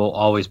pain will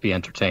always be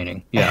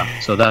entertaining. Yeah,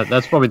 so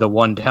that's probably the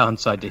one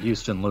downside to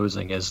Houston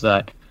losing is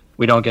that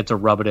we don't get to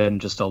rub it in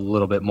just a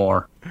little bit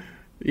more.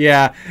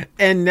 Yeah,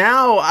 and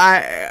now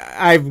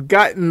I've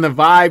gotten the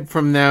vibe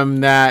from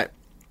them that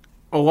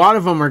a lot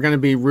of them are going to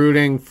be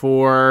rooting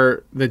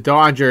for the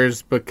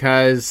Dodgers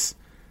because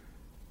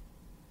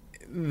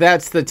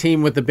that's the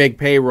team with the big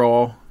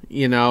payroll,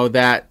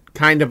 that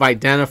kind of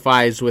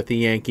identifies with the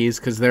Yankees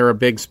because they're a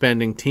big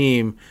spending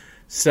team.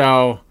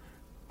 So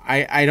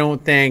I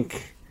don't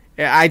think –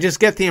 I just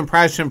get the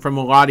impression from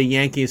a lot of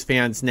Yankees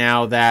fans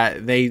now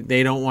that they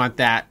don't want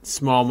that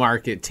small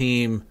market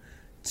team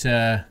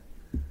to,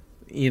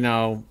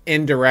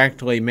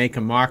 indirectly make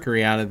a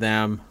mockery out of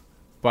them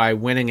by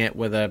winning it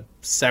with a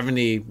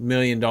 $70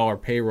 million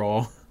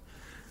payroll,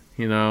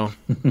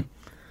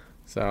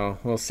 So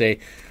we'll see.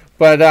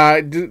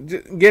 But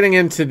getting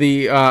into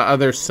the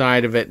other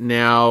side of it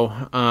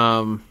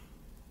now,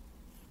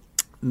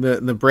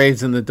 the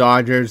Braves and the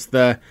Dodgers,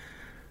 the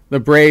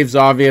Braves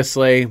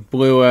obviously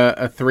blew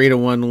a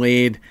 3-1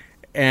 lead,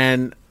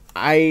 and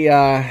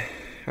I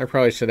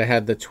probably should have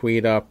had the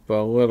tweet up a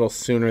little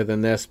sooner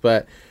than this,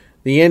 but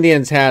the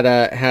Indians had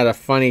a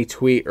funny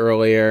tweet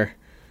earlier.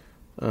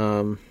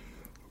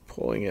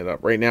 Pulling it up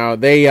right now.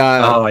 They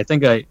I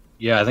think I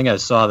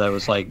saw that. It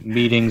was like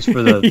meetings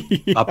for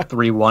the Yeah. up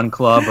 3-1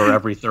 club or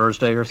every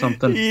Thursday or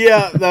something.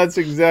 Yeah, that's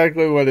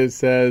exactly what it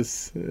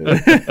says.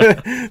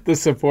 The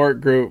support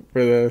group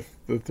for the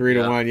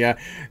 3-1. Yeah.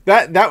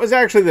 That was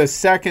actually the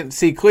second.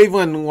 See,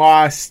 Cleveland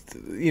lost,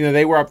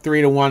 they were up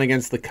 3-1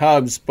 against the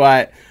Cubs,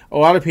 but a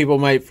lot of people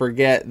might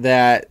forget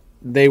that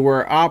they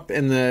were up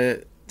in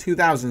the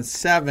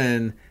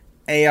 2007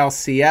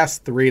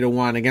 ALCS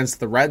 3-1 against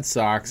the Red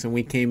Sox, and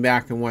we came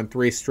back and won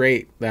 3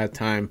 straight that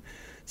time.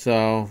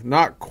 So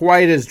not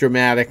quite as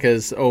dramatic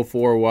as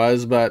 04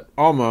 was, but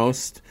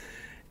almost.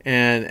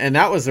 And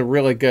that was a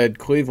really good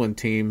Cleveland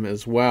team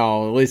as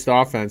well, at least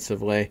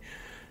offensively.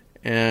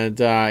 And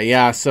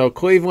so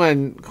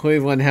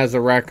Cleveland has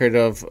a record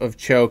of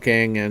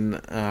choking,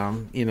 and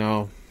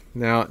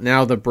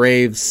now the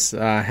Braves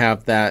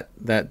have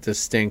that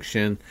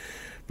distinction.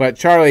 But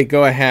Charlie,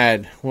 go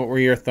ahead. What were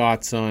your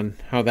thoughts on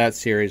how that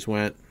series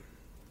went?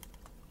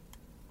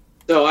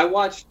 So I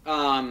watched.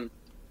 I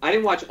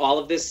didn't watch all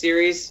of this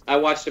series. I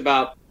watched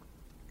about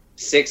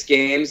 6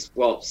 games.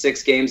 Well,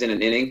 6 games in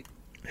an inning,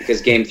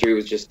 because Game 3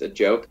 was just a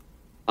joke.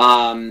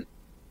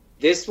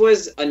 This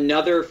was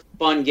another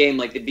fun game.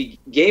 Like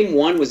Game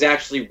 1 was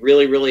actually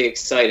really, really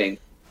exciting.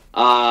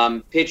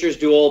 Pitchers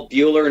duel.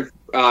 Buehler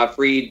and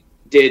Fried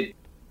did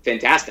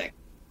fantastic.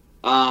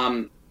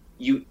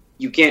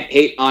 You can't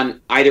hate on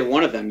either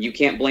one of them. You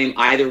can't blame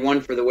either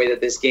one for the way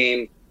that this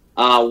game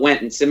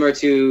went. And similar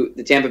to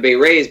the Tampa Bay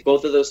Rays,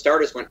 both of those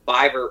starters went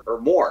 5 or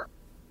more,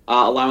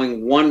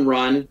 allowing 1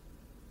 run.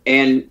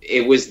 And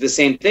it was the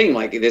same thing.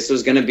 Like, this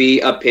was going to be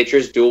a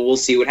pitcher's duel. We'll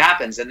see what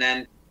happens. And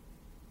then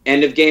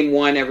end of Game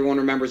 1, everyone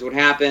remembers what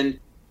happened.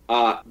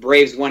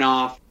 Braves went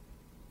off.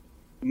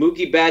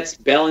 Mookie Betts,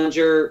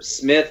 Bellinger,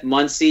 Smith,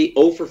 Muncy,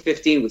 0 for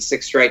 15 with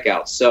 6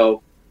 strikeouts.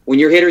 So when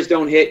your hitters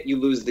don't hit, you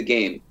lose the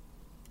game.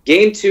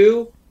 Game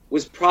 2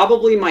 was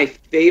probably my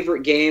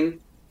favorite game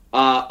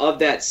of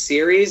that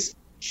series,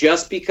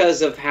 just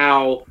because of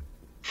how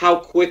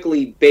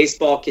quickly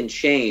baseball can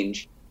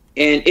change.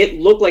 And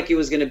it looked like it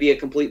was going to be a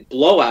complete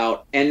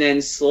blowout, and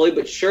then slowly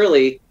but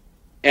surely,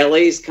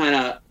 LA's kind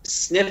of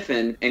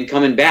sniffing and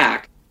coming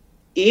back.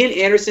 Ian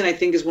Anderson, I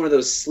think, is one of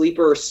those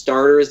sleeper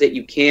starters that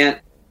you can't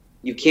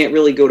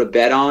really go to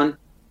bed on.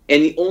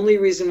 And the only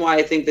reason why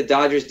I think the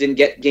Dodgers didn't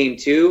get Game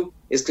 2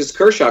 is because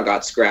Kershaw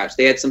got scratched.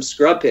 They had some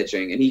scrub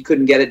pitching, and he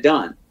couldn't get it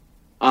done.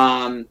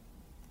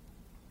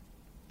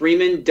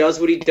 Freeman does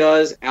what he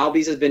does.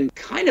 Albies has been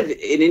kind of an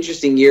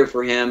interesting year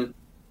for him.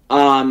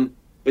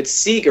 But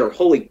Seager,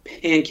 holy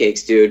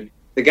pancakes, dude.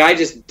 The guy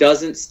just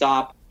doesn't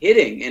stop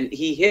hitting, and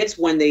he hits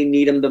when they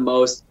need him the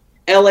most.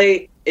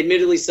 LA,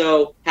 admittedly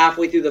so,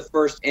 halfway through the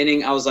first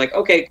inning, I was like,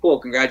 okay, cool,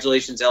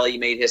 congratulations, LA, you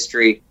made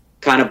history.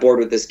 Kind of bored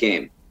with this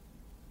game.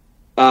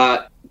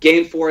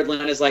 Game 4,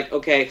 Atlanta's like,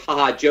 okay,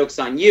 haha, joke's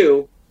on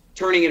you.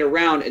 Turning it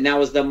around, and that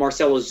was the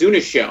Marcell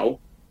Ozuna show.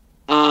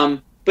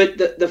 But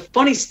the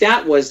funny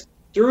stat was,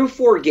 through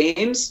 4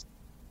 games,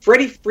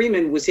 Freddie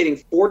Freeman was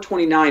hitting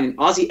 .429, and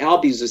Ozzie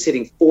Albies was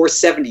hitting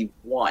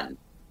 .471.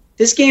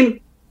 This game,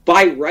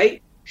 by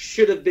right,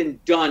 should have been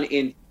done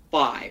in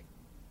 5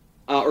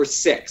 or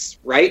 6,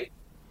 right?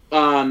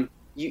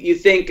 You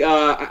think,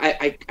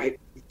 I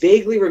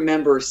vaguely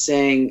remember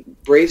saying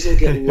Braves will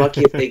get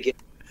lucky if they get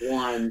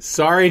 1.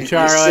 Sorry,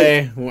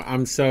 Charlie.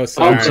 I'm so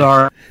sorry. I'm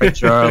sorry,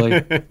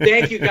 Charlie.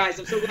 Thank you, guys.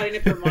 I'm so glad I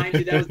didn't have to remind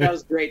you. That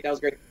was great. That was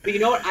great. But you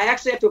know what? I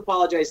actually have to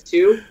apologize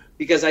too,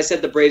 because I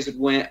said the Braves would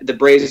win. The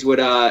Braves would,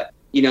 they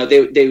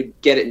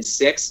would get it in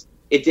 6.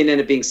 It didn't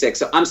end up being 6.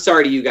 So I'm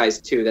sorry to you guys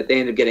too that they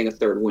ended up getting a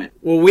 3rd win.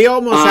 Well, we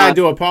almost had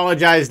to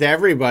apologize to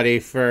everybody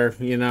for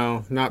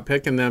not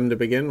picking them to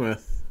begin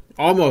with.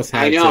 Almost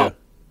had to.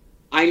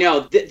 I know.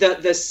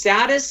 The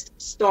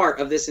saddest start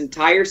of this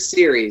entire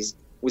series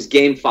was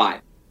Game 5.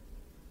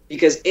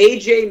 Because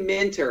A.J.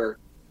 Minter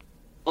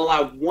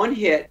allowed 1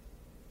 hit,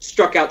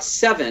 struck out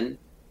 7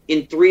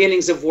 in 3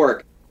 innings of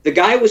work. The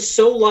guy was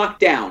so locked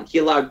down. He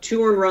allowed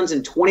 2 earned runs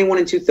in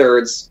 21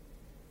 2/3,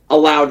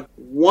 allowed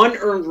 1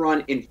 earned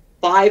run in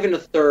 5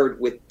 1/3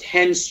 with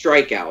 10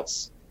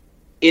 strikeouts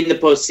in the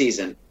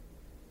postseason.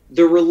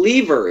 The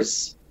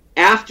relievers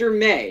after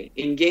May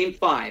in Game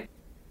 5,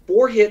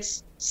 4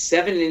 hits,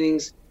 7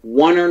 innings,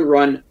 1 earned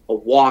run, a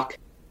walk,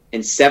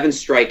 and 7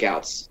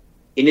 strikeouts.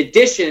 In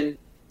addition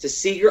to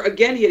Seager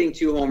again hitting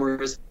 2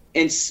 homers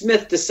and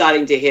Smith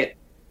deciding to hit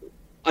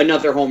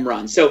another home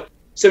run. So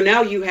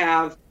now you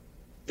have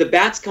the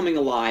bats coming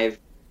alive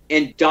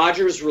and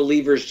Dodgers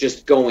relievers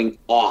just going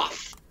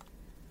off.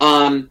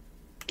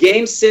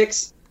 Game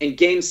 6 and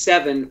Game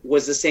 7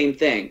 was the same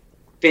thing.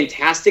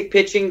 Fantastic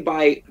pitching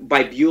by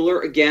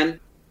Buehler again.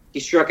 He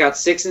struck out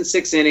 6 in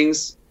 6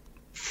 innings.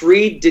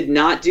 Fried did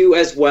not do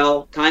as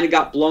well, kind of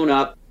got blown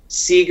up.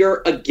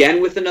 Seager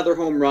again with another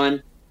home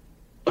run.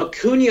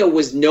 Acuna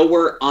was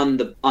nowhere on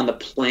the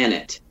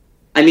planet.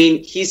 I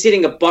mean, he's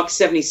hitting a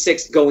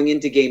 .176 going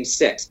into Game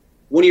 6.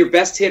 One of your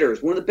best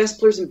hitters, one of the best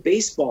players in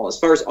baseball as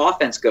far as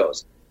offense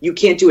goes. You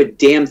can't do a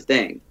damn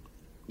thing.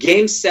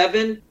 Game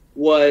 7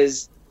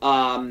 was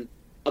a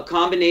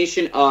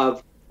combination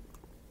of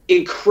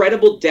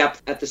incredible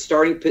depth at the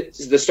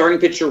starting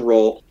pitcher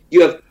role.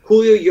 You have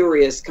Julio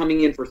Urias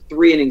coming in for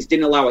 3 innings,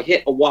 didn't allow a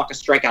hit, a walk, a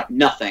strikeout,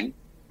 nothing.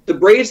 The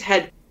Braves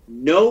had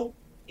no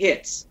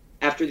hits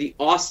after the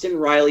Austin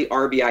Riley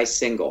RBI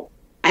single.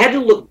 I had to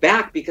look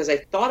back because I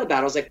thought about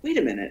it. I was like, wait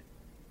a minute.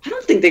 I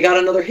don't think they got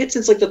another hit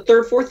since like the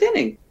 3rd, 4th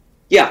inning.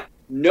 Yeah,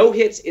 no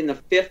hits in the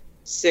 5th,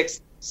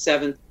 6th,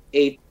 7th,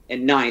 8th,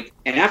 and 9th.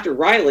 And after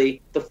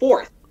Riley, the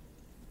 4th.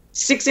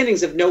 6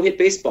 innings of no-hit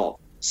baseball.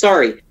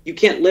 Sorry, you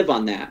can't live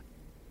on that.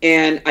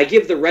 And I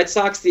give the Red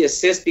Sox the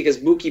assist because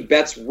Mookie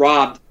Betts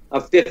robbed a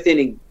 5th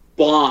inning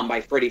bomb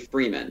by Freddie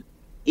Freeman.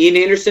 Ian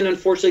Anderson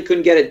unfortunately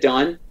couldn't get it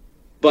done.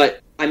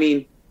 But, I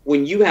mean,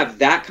 when you have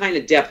that kind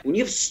of depth, when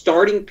you have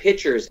starting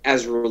pitchers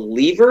as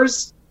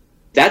relievers,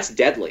 that's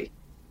deadly.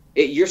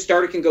 Your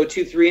starter can go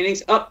 2-3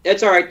 innings. Oh,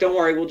 that's all right. Don't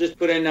worry. We'll just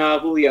put in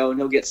Julio, and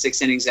he'll get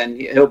 6 innings,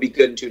 and he'll be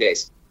good in 2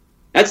 days.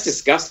 That's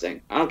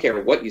disgusting. I don't care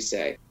what you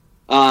say.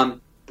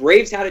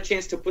 Braves had a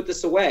chance to put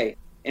this away,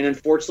 and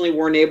unfortunately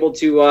weren't able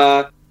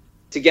to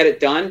get it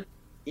done.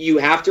 You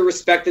have to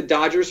respect the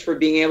Dodgers for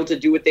being able to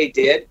do what they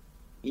did.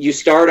 You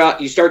start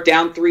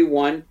down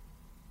 3-1,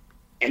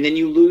 and then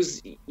you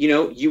lose.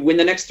 You win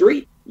the next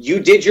 3. You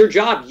did your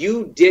job.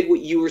 You did what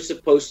you were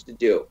supposed to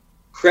do.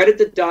 Credit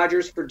the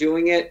Dodgers for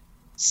doing it.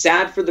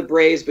 Sad for the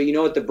Braves, but you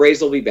know what? The Braves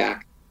will be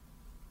back.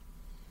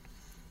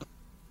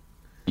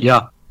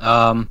 Yeah.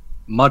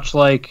 Much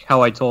like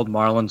how I told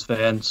Marlins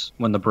fans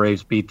when the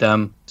Braves beat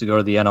them to go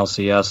to the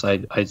NLCS,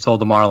 I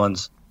told the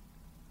Marlins,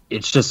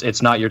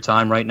 it's not your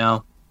time right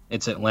now.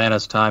 It's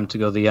Atlanta's time to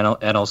go to the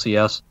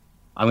NLCS.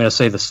 I'm going to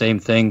say the same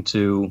thing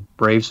to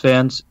Braves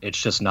fans.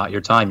 It's just not your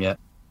time yet.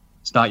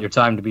 It's not your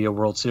time to be a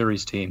World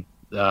Series team.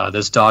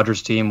 This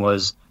Dodgers team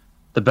was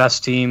the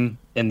best team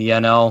in the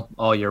NL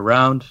all year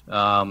round.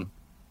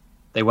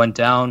 They went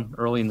down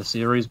early in the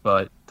series,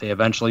 but they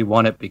eventually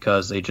won it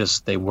because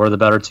they were the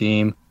better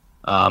team.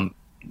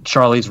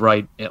 Charlie's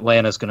right.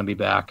 Atlanta's going to be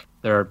back.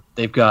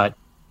 They've got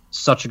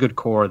such a good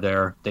core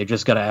there. They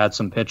just got to add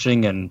some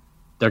pitching, and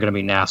they're going to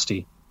be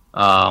nasty.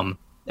 And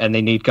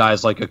they need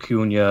guys like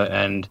Acuna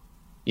and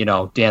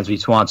Dansby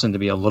Swanson to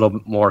be a little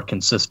bit more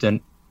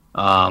consistent.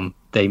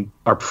 They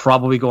are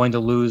probably going to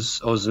lose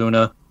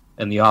Ozuna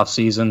in the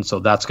offseason, so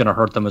that's going to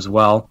hurt them as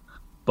well.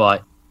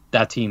 But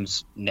that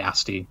team's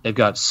nasty. They've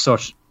got so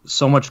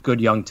much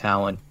good young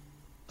talent.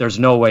 There's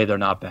no way they're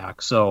not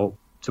back. So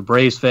to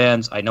Braves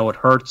fans, I know it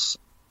hurts,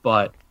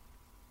 but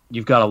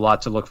you've got a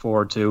lot to look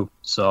forward to.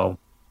 So,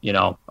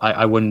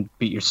 I wouldn't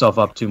beat yourself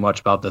up too much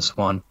about this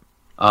one.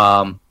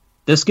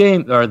 This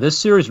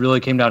series really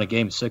came down to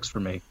Game 6 for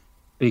me,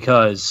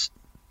 because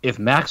if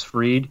Max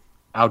Fried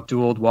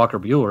outdueled Walker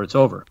Buehler, it's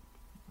over.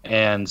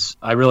 And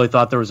I really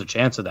thought there was a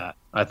chance of that.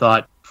 I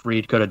thought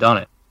Fried could have done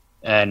it.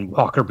 And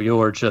Walker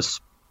Buehler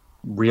just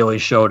really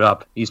showed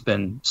up. He's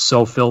been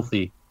so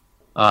filthy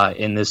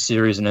in this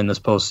series and in this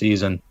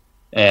postseason.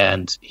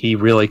 And he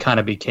really kind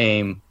of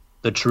became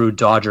the true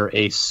Dodger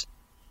ace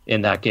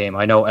in that game.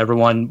 I know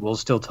everyone will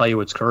still tell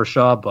you it's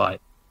Kershaw, but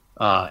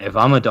if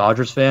I'm a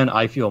Dodgers fan,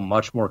 I feel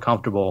much more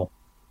comfortable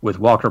with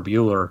Walker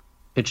Buehler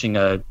pitching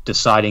a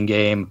deciding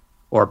game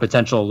or a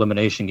potential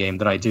elimination game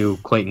than I do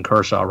Clayton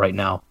Kershaw right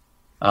now,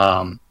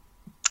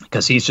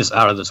 because he's just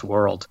out of this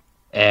world.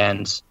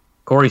 And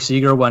Corey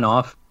Seager went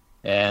off,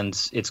 and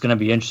it's going to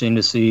be interesting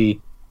to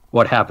see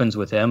what happens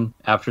with him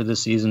after the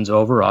season's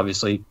over.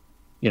 Obviously,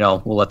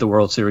 we'll let the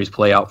World Series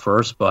play out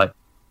first, but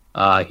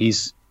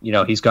he's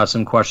got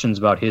some questions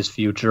about his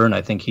future, and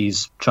I think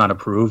he's trying to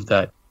prove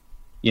that,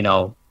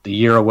 the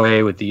year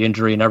away with the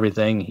injury and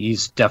everything,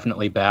 he's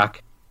definitely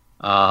back.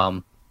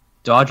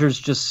 Dodgers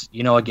just,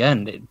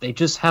 again, they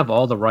just have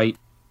all the right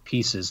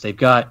pieces. They've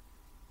got,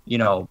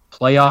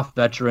 playoff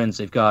veterans.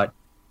 They've got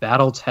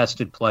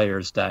battle-tested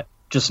players that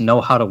just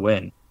know how to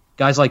win.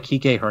 Guys like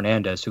Kike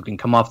Hernandez, who can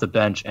come off the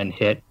bench and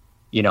hit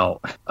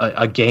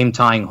a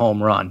game-tying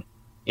home run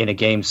in a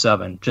Game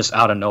 7 just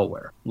out of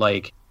nowhere.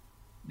 Like,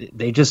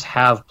 they just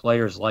have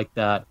players like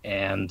that.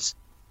 And,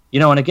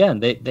 and again,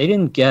 they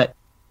didn't get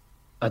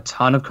a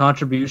ton of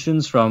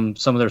contributions from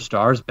some of their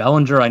stars.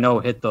 Bellinger, I know,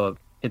 hit the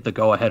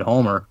go-ahead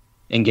homer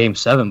in Game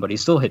 7, but he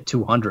still hit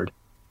 200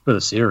 for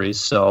the series,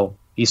 so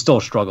he still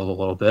struggled a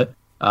little bit.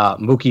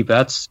 Mookie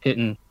Betts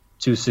hitting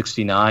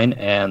 269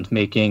 and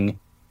making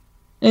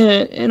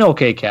an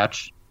okay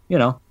catch.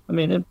 I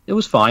mean, it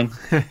was fine.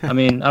 I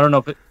mean, I don't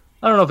know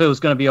if it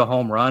was going to be a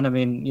home run. I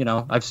mean,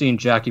 I've seen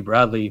Jackie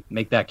Bradley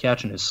make that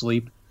catch in his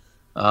sleep.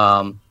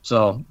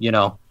 So,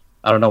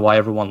 I don't know why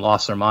everyone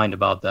lost their mind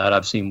about that.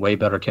 I've seen way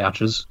better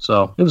catches,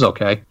 so it was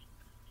okay.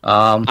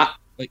 But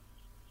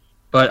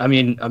I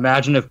mean,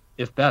 imagine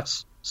if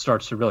Betts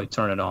starts to really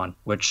turn it on,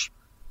 which,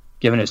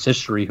 given his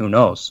history, who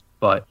knows?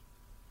 But,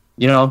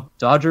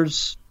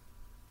 Dodgers,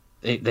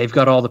 they've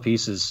got all the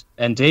pieces.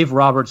 And Dave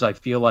Roberts, I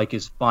feel like,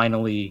 is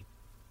finally,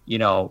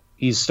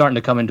 he's starting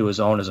to come into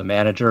his own as a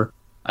manager.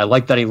 I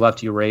like that he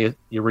left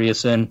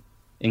Urias in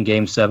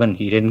Game 7.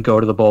 He didn't go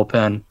to the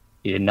bullpen.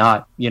 He did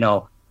not,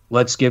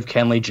 let's give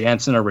Kenley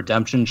Jansen a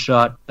redemption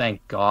shot.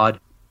 Thank God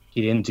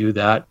he didn't do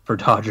that for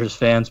Dodgers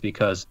fans,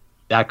 because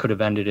that could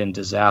have ended in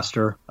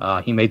disaster.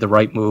 He made the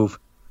right move,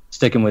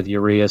 sticking with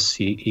Urias.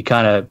 He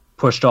kind of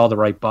pushed all the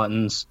right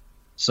buttons.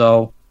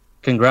 So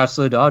congrats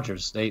to the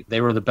Dodgers.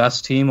 They were the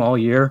best team all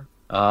year.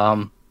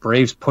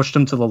 Braves pushed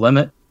them to the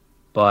limit.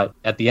 But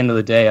at the end of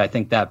the day, I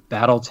think that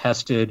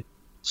battle-tested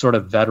sort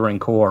of veteran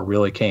core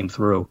really came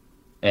through.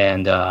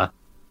 And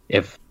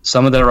if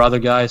some of their other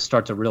guys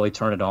start to really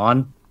turn it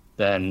on,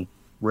 then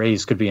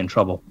Rays could be in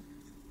trouble.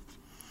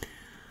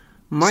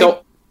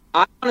 So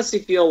I honestly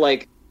feel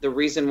like the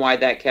reason why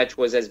that catch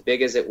was as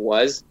big as it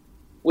was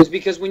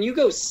because when you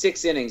go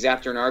 6 innings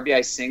after an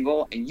RBI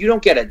single and you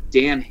don't get a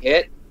damn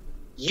hit,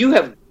 you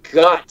have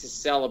got to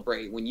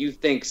celebrate when you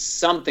think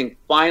something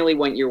finally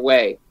went your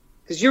way,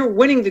 because you're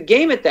winning the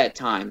game at that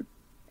time.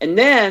 And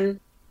then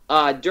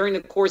during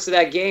the course of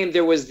that game,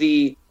 there was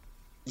the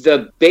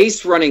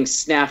base running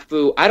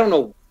snafu. I don't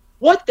know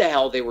what the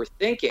hell they were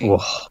thinking, Whoa.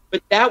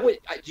 But that was.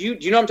 Do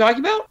you know what I'm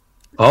talking about?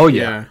 Oh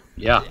yeah.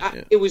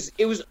 It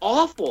was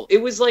awful.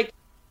 It was like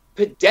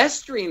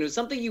pedestrian. It was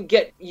something you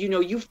get.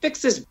 You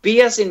fix this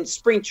BS in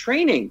spring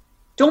training.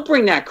 Don't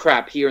bring that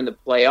crap here in the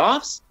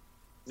playoffs.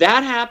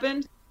 That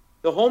happened.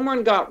 The home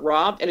run got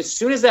robbed, and as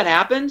soon as that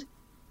happened,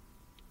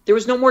 there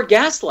was no more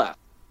gas left.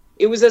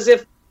 It was as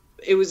if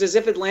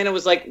Atlanta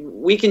was like,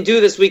 we can do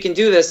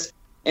this.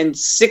 And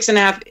six and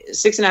a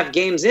half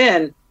games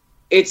in,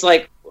 it's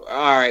like,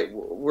 all right,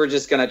 we're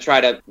just going to try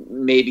to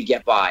maybe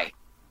get by.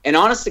 And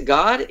honest to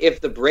God,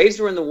 if the Braves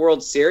were in the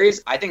World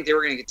Series, I think they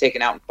were going to get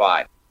taken out in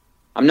 5.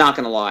 I'm not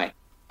going to lie.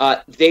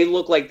 They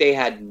looked like they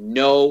had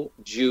no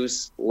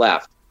juice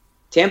left.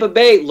 Tampa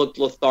Bay looked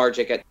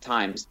lethargic at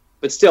times,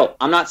 but still,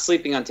 I'm not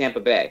sleeping on Tampa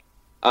Bay.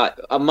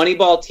 A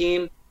Moneyball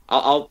team,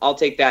 I'll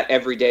take that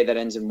every day that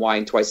ends in Y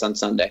and twice on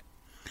Sunday.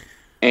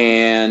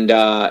 And,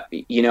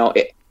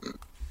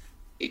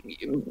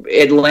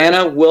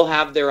 Atlanta will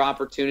have their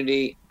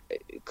opportunity.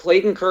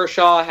 Clayton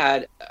Kershaw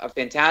had a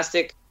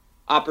fantastic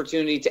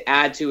opportunity to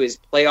add to his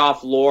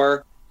playoff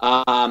lore.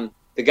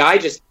 The guy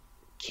just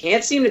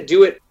can't seem to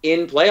do it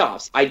in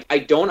playoffs. I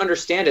don't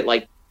understand it.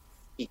 Like,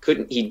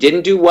 he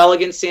didn't do well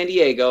against San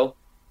Diego.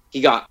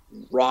 He got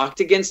rocked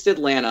against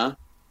Atlanta.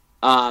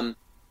 What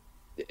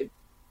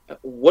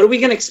are we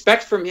going to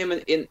expect from him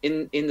in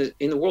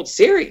the World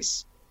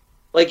Series?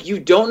 Like, you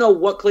don't know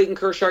what Clayton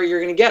Kershaw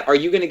you're going to get. Are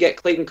you going to get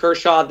Clayton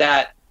Kershaw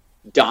that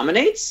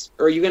dominates,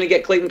 or are you going to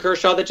get Clayton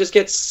Kershaw that just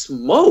gets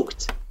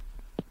smoked?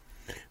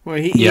 Well,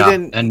 he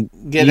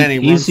didn't get any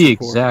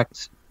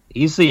runs.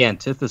 He's the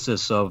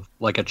antithesis of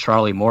like a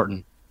Charlie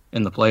Morton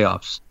in the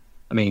playoffs.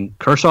 I mean,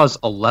 Kershaw's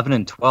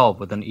 11-12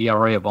 with an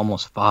ERA of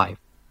almost 5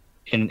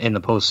 in the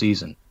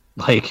postseason.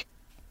 Like,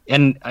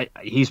 and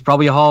he's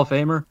probably a Hall of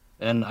Famer.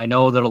 And I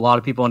know that a lot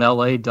of people in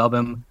LA dub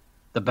him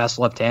the best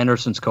left-hander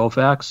since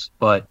Koufax,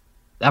 but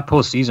that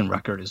postseason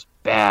record is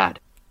bad.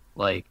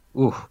 Like,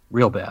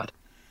 real bad.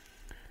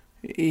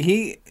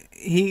 He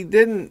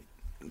didn't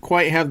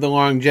quite have the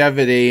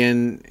longevity,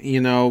 and,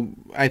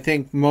 I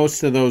think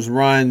most of those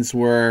runs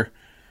were,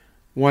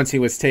 once he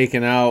was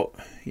taken out,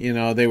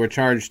 they were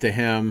charged to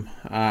him.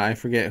 I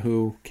forget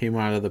who came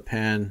out of the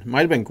pen.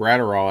 Might have been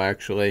Gratterall,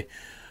 actually,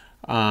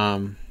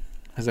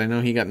 because I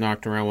know he got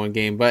knocked around one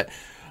game. But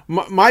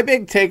my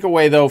big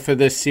takeaway, though, for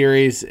this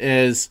series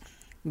is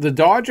the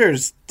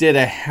Dodgers did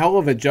a hell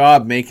of a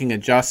job making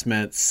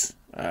adjustments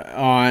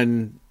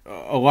on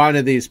a lot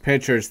of these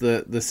pitchers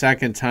the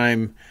second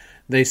time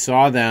they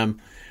saw them.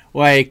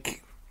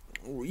 Like,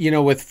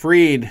 with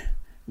Fried,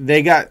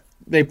 they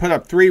put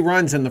up 3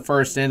 runs in the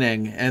first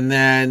inning, and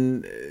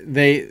then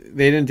they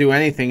didn't do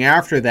anything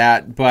after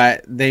that,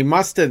 but they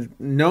must have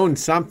known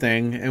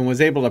something and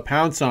was able to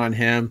pounce on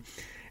him.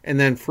 And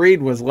then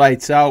Fried was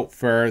lights out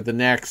for the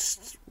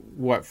next,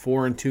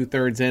 4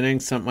 2/3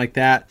 innings, something like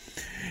that.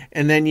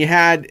 And then you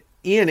had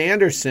Ian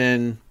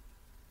Anderson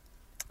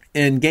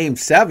in Game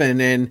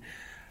 7, and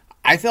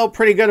I felt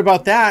pretty good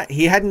about that.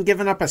 He hadn't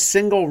given up a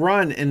single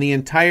run in the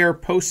entire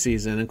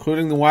postseason,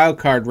 including the wild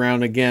card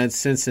round against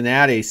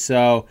Cincinnati.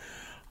 So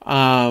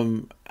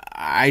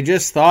I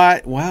just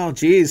thought, well,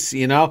 geez,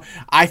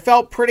 I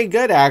felt pretty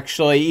good,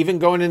 actually, even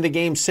going into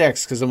Game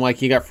 6, because I'm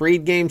like, you got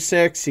Fried Game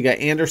 6, you got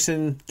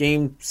Anderson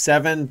Game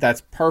 7,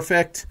 that's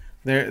perfect.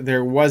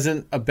 There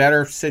wasn't a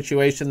better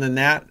situation than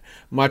that,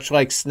 much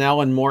like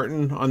Snell and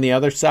Morton on the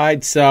other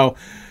side. So,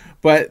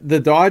 but the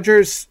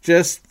Dodgers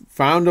just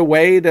found a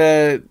way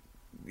to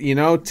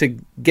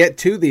get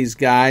to these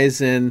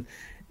guys, and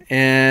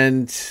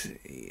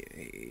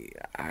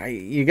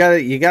you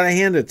gotta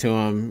hand it to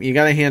them. You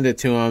gotta hand it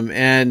to them.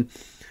 And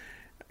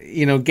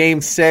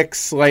Game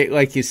 6,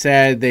 like you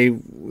said, they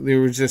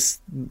were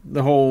just,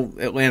 the whole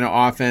Atlanta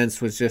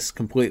offense was just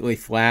completely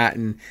flat.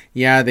 And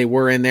yeah, they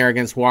were in there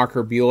against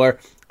Walker Buehler.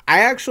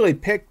 I actually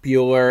picked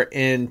Buehler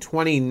in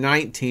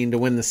 2019 to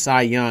win the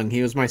Cy Young.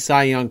 He was my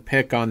Cy Young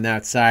pick on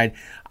that side.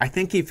 I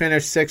think he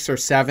finished 6th or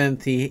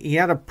 7th. He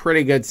had a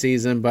pretty good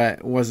season,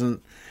 but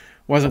wasn't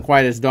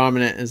quite as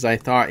dominant as I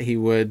thought he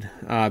would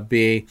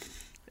be.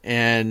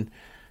 And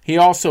he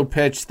also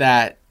pitched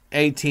that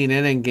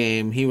 18-inning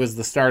game. He was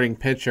the starting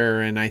pitcher,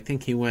 and I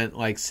think he went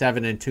like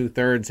 7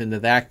 2/3 into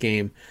that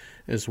game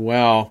as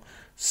well.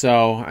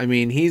 So, I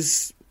mean,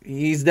 he's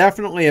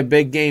definitely a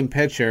big game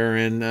pitcher,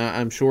 and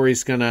I'm sure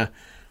he's gonna,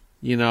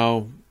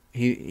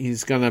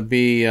 he's gonna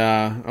be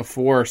a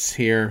force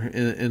here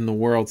in the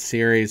World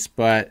Series.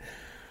 But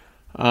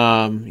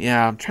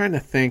yeah, I'm trying to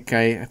think.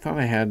 I thought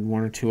I had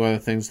one or two other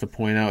things to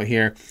point out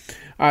here.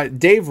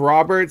 Dave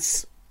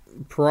Roberts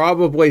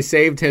probably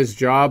saved his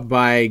job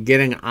by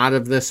getting out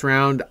of this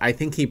round. I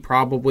think he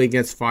probably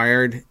gets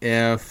fired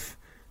if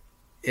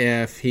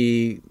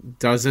he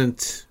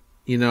doesn't,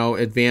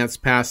 advance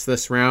past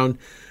this round.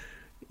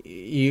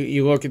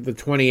 You look at the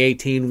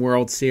 2018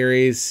 World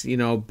Series,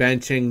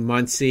 benching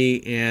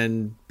Muncy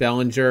and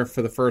Bellinger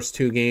for the first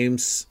 2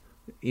 games.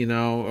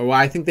 Well,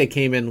 I think they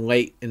came in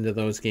late into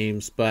those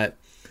games, but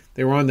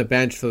they were on the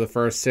bench for the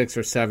first 6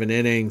 or 7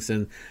 innings,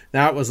 and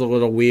that was a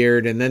little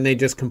weird. And then they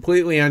just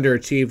completely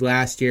underachieved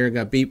last year,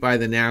 got beat by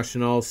the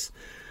Nationals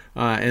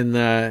in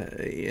the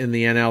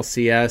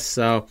NLCS.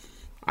 So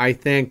I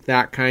think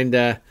that kind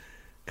of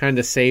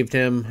saved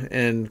him.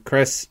 And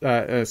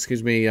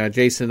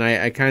Jason,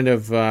 I kind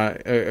of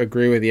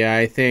agree with you.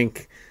 I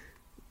think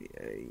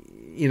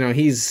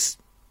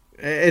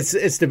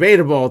it's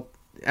debatable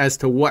as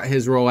to what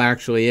his role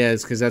actually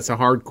is, because that's a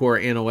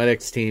hardcore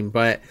analytics team,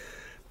 but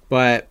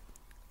from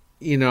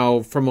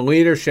a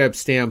leadership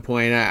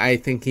standpoint, I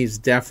think he's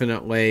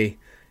definitely,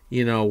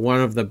 one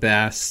of the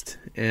best.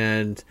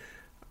 And,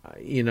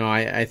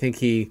 I think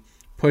he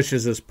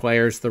pushes his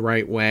players the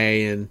right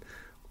way and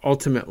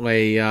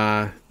ultimately,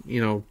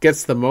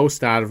 gets the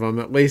most out of them,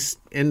 at least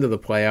into the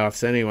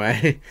playoffs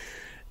anyway.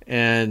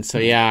 And so,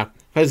 yeah,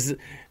 because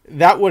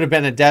that would have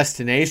been a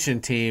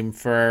destination team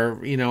for,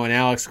 an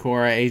Alex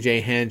Cora,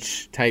 AJ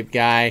Hinch type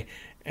guy.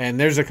 And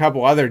there's a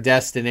couple other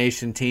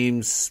destination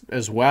teams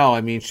as well. I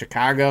mean,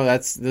 Chicago,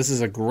 this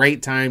is a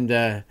great time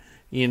to,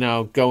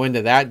 go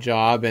into that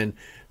job. And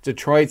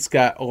Detroit's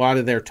got a lot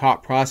of their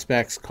top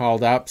prospects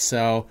called up.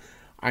 So,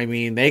 I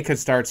mean, they could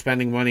start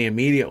spending money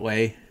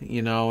immediately,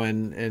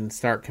 and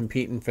start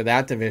competing for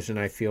that division,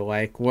 I feel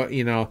like.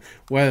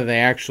 Whether they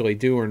actually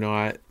do or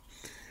not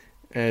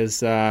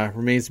as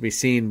remains to be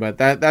seen. But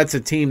that's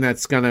a team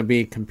that's going to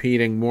be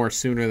competing more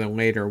sooner than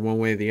later, one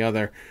way or the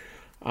other.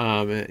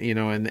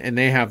 And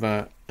they have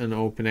an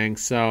opening.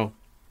 So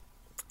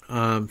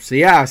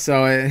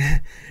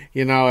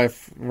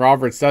if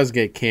Roberts does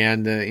get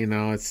canned,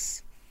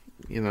 it's,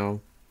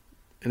 an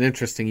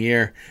interesting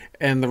year.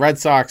 And the Red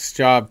Sox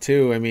job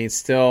too, I mean,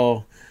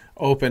 still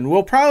open.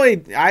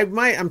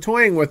 I'm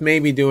toying with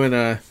maybe doing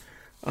a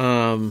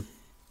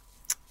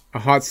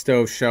hot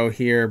stove show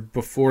here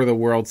before the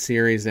World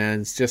Series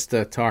ends, just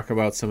to talk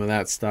about some of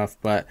that stuff.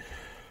 But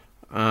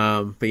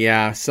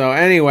yeah, so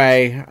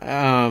anyway,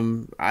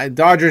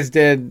 Dodgers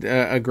did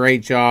a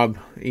great job,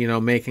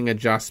 making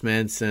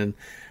adjustments, and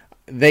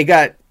they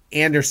got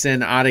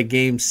Anderson out of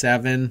Game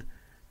 7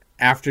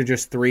 after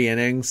just 3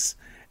 innings.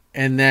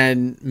 And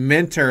then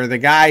Minter, the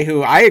guy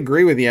who, I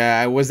agree with you,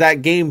 was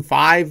that Game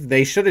 5,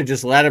 they should have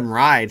just let him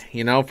ride,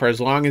 for as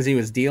long as he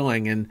was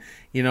dealing. And,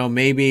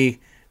 maybe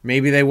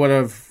they would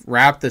have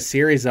wrapped the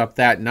series up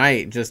that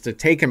night. Just to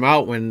take him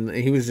out when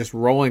he was just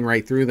rolling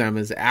right through them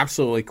is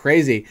absolutely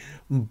crazy.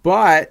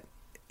 But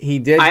he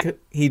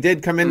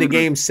did come into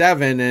Game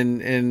 7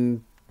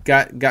 and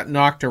got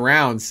knocked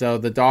around. So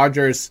the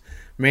Dodgers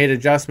made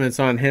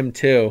adjustments on him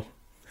too.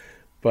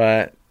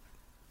 But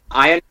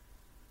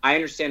I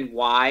understand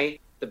why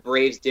the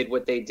Braves did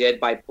what they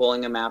did by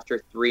pulling him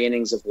after 3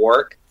 innings of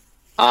work.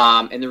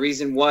 And the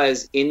reason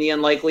was, in the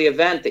unlikely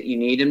event that you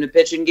need him to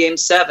pitch in Game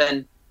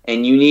 7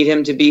 and you need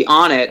him to be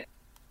on it,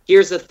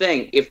 here's the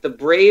thing. If the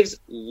Braves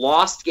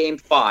lost Game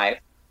 5,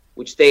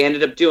 which they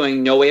ended up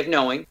doing, no way of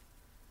knowing,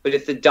 but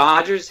if the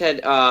Dodgers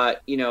had,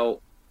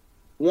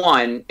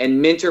 won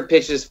and Minter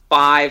pitches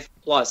 5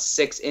 +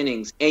 6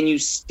 innings and you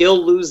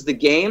still lose the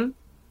game,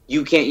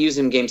 you can't use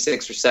him game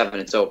 6 or 7.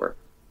 It's over.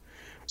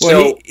 Well,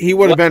 So he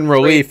would have been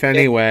relief Brady did-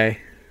 anyway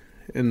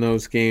in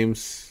those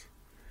games.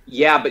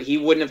 Yeah, but he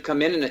wouldn't have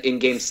come in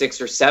game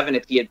 6 or 7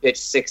 if he had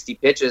pitched 60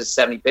 pitches,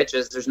 70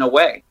 pitches. There's no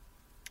way.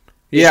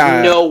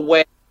 There's no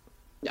way.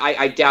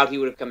 I doubt he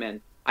would have come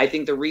in. I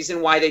think the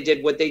reason why they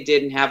did what they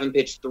did and have him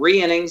pitch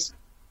 3 innings,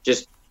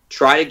 just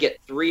try to get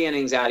 3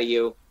 innings out of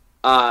you.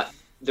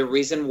 The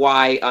reason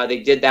why they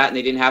did that and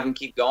they didn't have him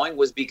keep going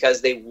was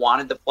because they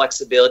wanted the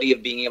flexibility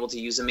of being able to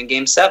use him in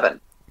game 7.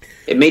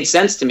 It made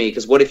sense to me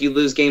because what if you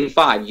lose game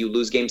 5, you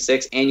lose game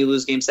 6, and you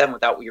lose game 7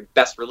 without your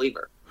best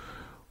reliever?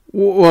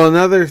 Well,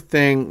 another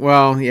thing,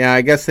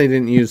 I guess they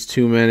didn't use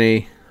too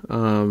many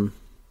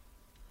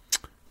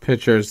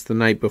pitchers the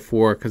night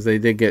before because they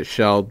did get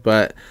shelled.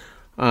 But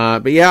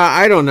yeah,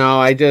 I don't know.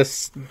 I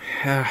just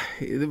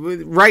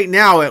right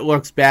now it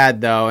looks bad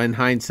though. In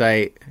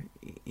hindsight,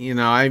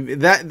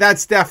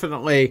 that's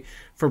definitely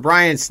for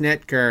Brian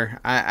Snitker.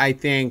 I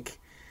think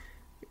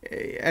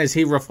as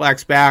he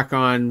reflects back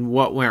on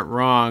what went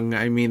wrong,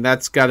 I mean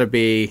that's got to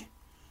be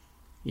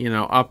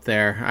up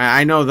there.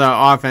 I know the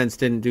offense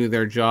didn't do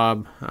their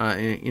job,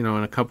 in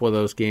a couple of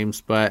those games,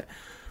 but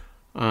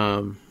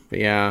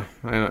yeah,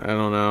 I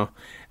don't know.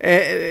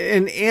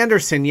 And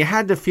Anderson, you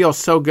had to feel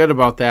so good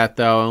about that,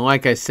 though. And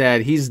like I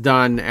said, he's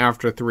done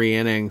after 3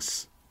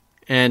 innings.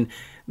 And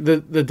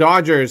the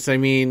Dodgers, I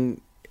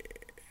mean,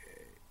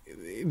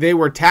 they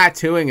were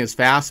tattooing his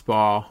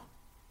fastball,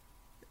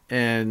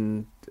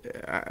 and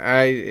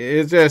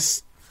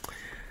it's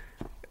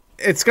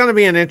going to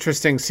be an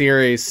interesting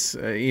series,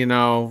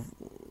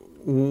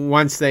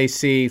 once they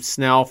see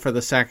Snell for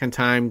the second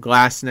time,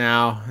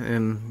 Glasnow,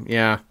 and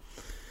yeah.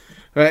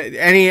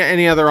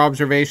 Any other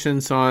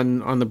observations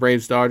on the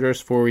Braves Dodgers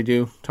before we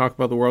do talk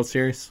about the World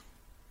Series?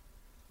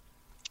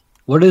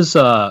 What's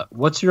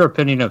your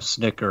opinion of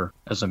Snitker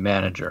as a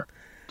manager?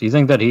 Do you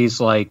think that he's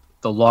like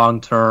the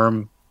long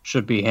term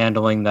should be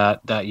handling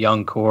that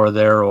young core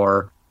there,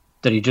 or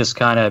did he just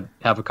kind of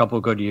have a couple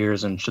of good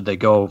years and should they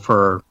go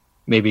for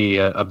maybe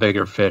a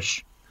bigger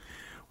fish?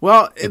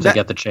 Well, if they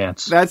get the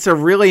chance. That's a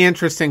really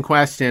interesting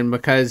question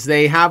because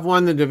they have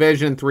won the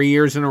division 3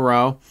 years in a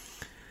row,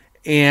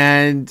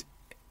 and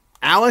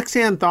Alex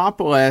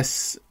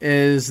Anthopoulos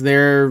is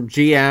their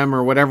GM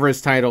or whatever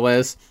his title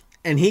is,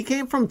 and he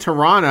came from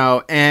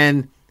Toronto,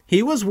 and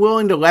he was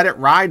willing to let it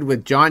ride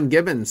with John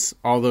Gibbons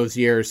all those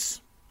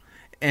years.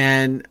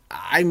 And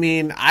I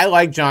mean, I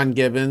like John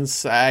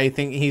Gibbons. I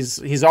think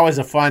he's always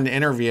a fun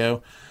interview,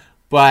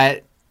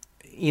 but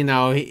he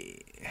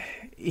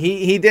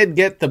did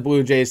get the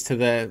Blue Jays to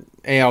the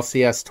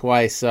ALCS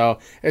twice, so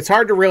it's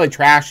hard to really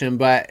trash him.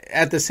 But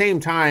at the same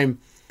time,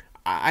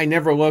 I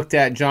never looked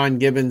at John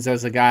Gibbons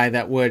as a guy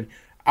that would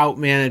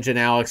outmanage an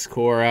Alex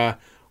Cora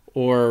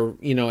or,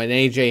 an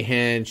AJ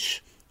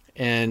Hinch.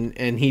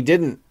 And he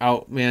didn't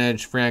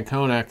outmanage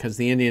Francona because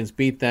the Indians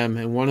beat them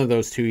in one of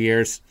those 2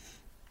 years.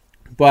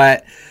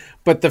 But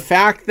the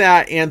fact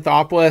that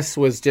Anthopoulos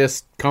was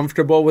just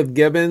comfortable with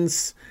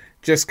Gibbons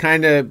just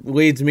kind of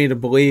leads me to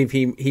believe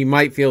he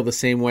might feel the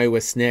same way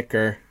with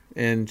Snitker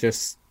and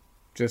just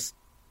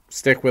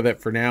stick with it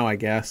for now, I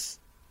guess.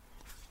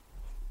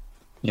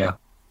 Yeah.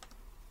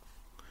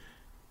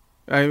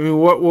 I mean,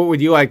 what would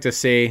you like to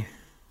see?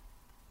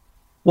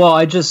 Well,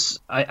 I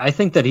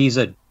think that he's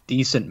a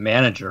decent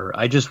manager.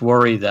 I just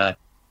worry that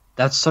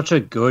that's such a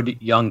good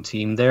young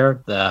team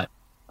there that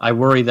I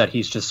worry that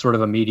he's just sort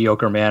of a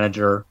mediocre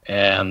manager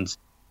and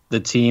the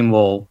team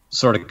will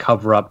sort of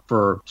cover up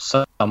for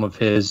some of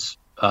his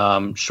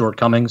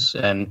shortcomings.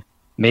 And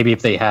maybe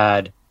if they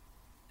had,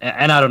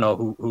 and I don't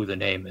know who the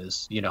name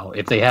is,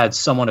 if they had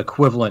someone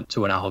equivalent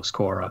to an Alex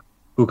Cora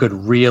who could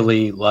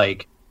really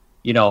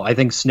I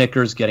think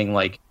Snitker's getting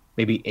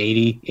maybe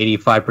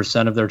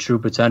 80-85% of their true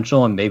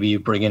potential, and maybe you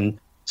bring in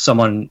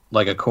someone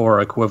like a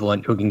Cora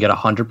equivalent who can get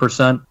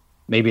 100%.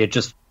 Maybe it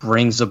just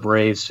brings the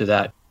Braves to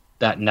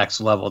that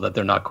next level that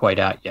they're not quite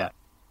at yet.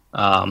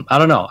 I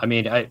don't know. I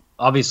mean,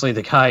 obviously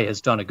the guy has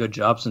done a good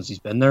job since he's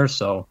been there,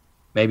 so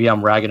maybe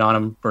I'm ragging on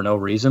him for no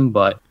reason,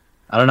 but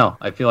I don't know.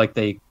 I feel like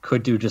they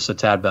could do just a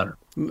tad better.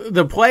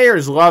 The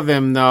players love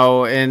him,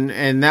 though,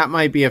 and that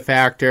might be a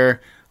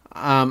factor.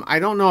 I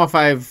don't know if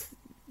I've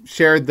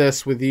shared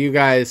this with you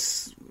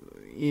guys,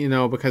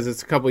 because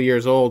it's a couple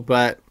years old,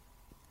 but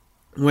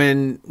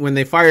when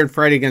they fired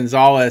Freddie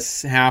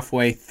Gonzalez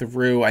halfway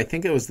through, I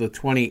think it was the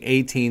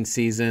 2018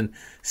 season,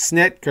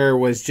 Snitker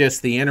was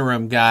just the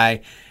interim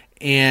guy,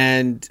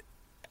 and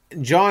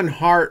John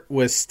Hart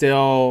was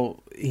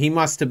still, he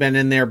must have been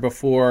in there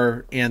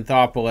before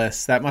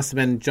Anthopoulos. That must have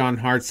been John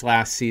Hart's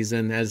last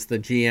season as the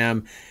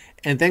GM,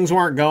 and things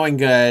weren't going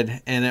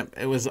good, and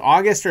it was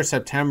August or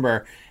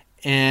September,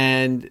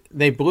 and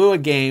they blew a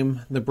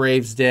game, the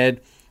Braves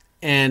did,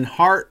 and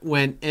Hart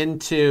went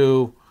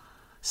into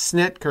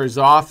Snitker's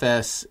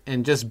office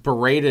and just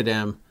berated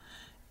him,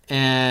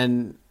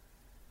 and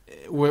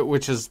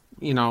which is,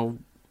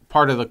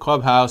 part of the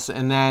clubhouse.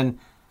 And then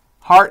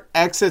Hart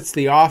exits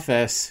the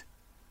office.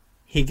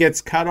 He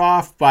gets cut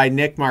off by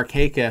Nick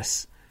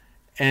Markakis,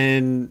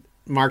 and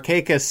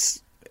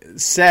Markakis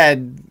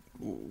said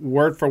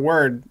word for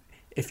word,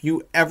 if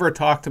you ever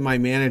talk to my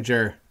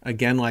manager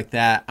again like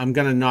that, I'm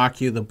going to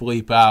knock you the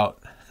bleep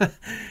out.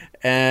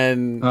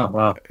 And Oh,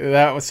 wow.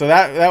 that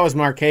was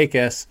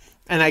Markakis.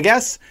 And I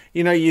guess,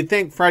 you'd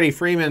think Freddie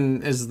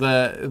Freeman is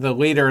the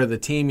leader of the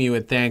team, you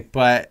would think,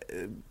 but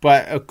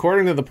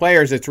according to the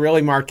players, it's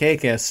really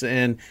Markakis.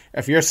 And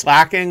if you're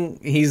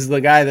slacking, he's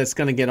the guy that's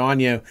going to get on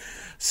you.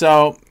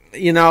 So,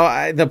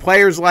 the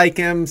players like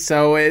him,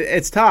 so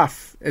it's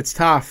tough. It's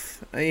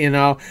tough.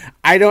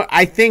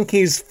 I think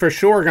he's for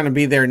sure going to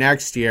be there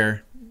next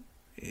year.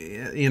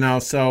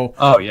 So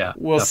Oh yeah,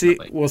 we'll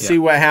definitely. see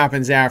what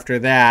happens after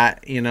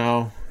that,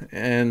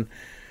 and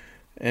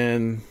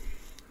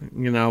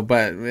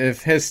but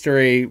if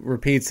history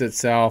repeats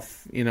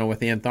itself, with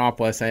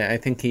Anthopoulos, I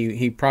think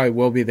he probably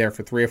will be there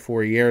for 3 or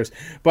 4 years.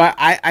 But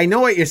I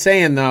know what you're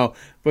saying though,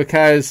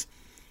 because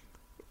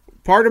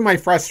part of my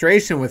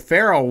frustration with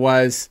Farrell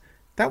was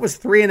that was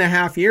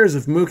 3.5 years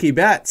of Mookie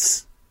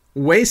Betts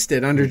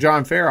wasted under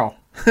John Farrell.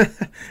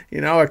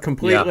 A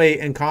completely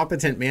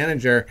incompetent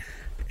manager.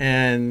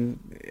 And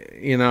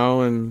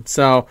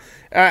so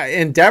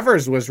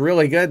Devers was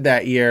really good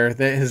that year,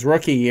 his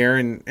rookie year,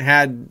 and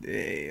had,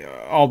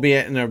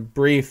 albeit in a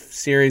brief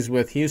series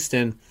with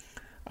Houston,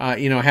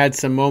 had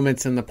some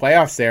moments in the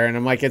playoffs there. And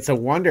I'm like, it's a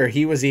wonder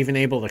he was even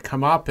able to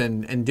come up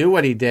and do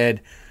what he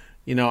did,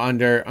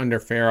 under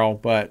Farrell.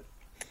 But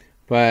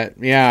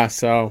yeah,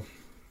 so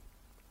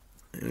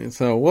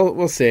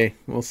we'll see.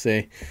 We'll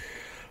see.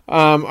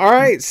 All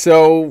right,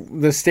 so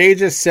the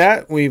stage is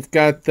set. We've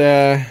got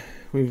the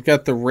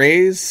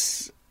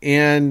Rays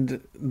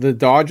and the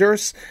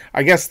Dodgers.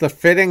 I guess the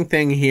fitting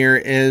thing here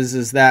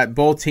is that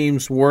both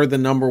teams were the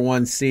number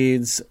 1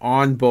 seeds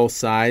on both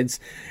sides.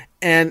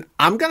 And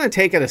I'm going to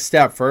take it a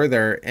step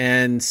further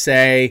and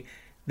say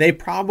they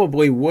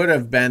probably would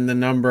have been the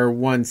number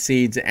 1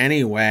 seeds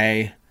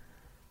anyway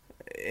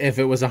if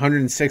it was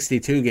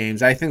 162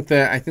 games. I think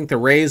the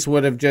Rays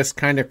would have just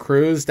kind of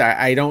cruised.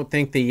 I don't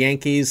think the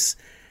Yankees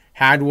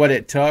had what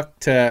it took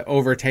to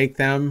overtake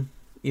them,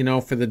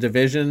 for the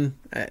division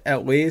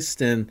at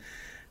least. And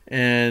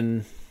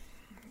I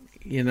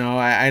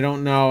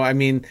don't know. I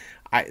mean,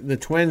 the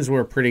Twins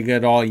were pretty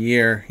good all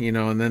year,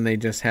 and then they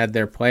just had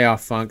their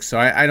playoff funk. So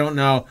I don't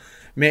know.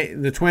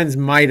 The Twins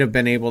might have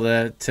been able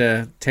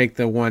to take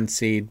the 1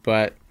 seed,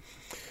 but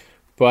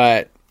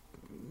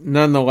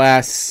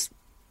nonetheless,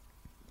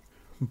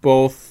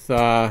 both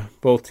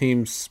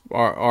teams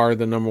are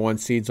the number 1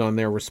 seeds on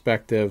their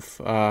respective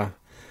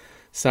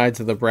sides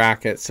of the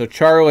bracket. So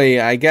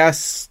Charlie, I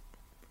guess,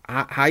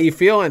 how you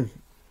feeling?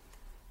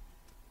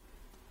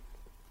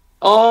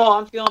 Oh,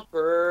 I'm feeling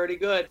pretty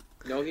good.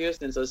 No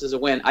Houston, so this is a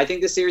win. I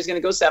think this series is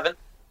going to go 7.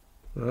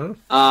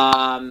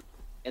 And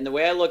the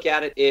way I look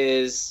at it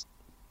is,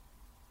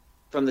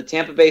 from the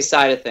Tampa Bay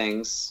side of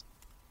things,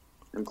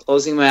 I'm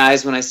closing my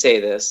eyes when I say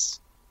this,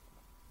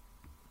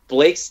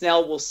 Blake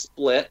Snell will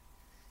split.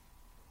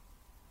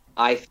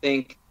 I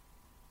think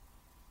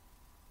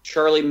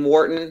Charlie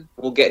Morton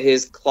will get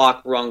his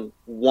clock rung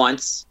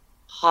once,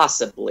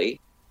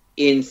 possibly,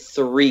 in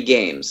 3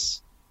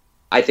 games.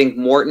 I think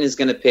Morton is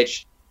going to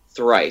pitch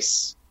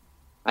thrice.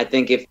 I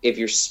think if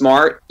you're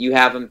smart, you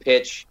have him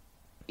pitch,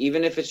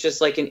 even if it's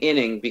just like an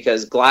inning,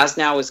 because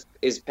Glasnow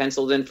is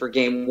penciled in for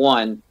game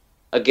 1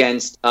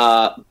 against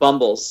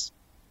Bumbles,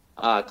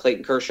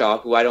 Clayton Kershaw,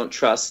 who I don't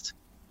trust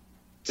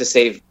to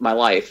save my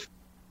life.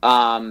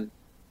 I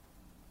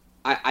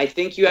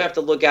think you have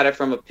to look at it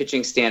from a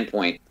pitching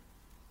standpoint.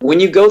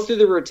 When you go through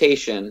the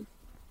rotation,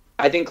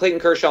 I think Clayton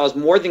Kershaw is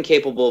more than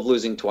capable of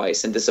losing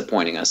twice and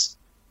disappointing us.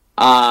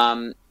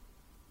 I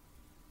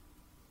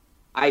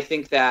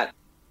think that,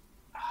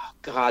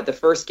 the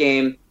first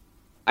game,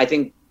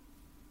 I'm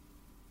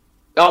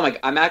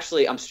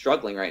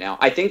struggling right now.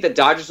 I think the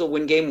Dodgers will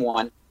win game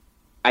 1.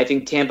 I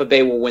think Tampa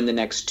Bay will win the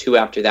next 2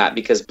 after that,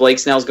 because Blake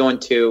Snell's going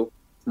 2.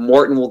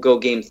 Morton will go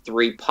game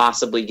 3,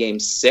 possibly game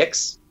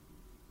 6.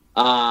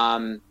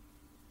 I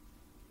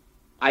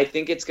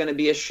think it's going to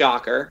be a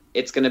shocker.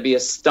 It's going to be a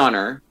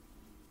stunner.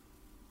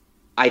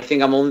 I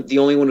think I'm the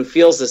only one who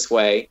feels this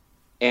way.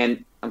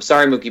 And I'm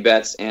sorry, Mookie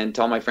Betts, and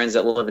to all my friends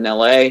that live in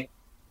LA,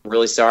 I'm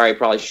really sorry. I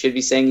probably should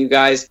be saying you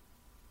guys.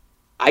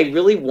 I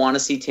really want to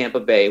see Tampa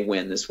Bay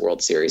win this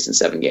World Series in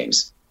 7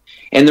 games.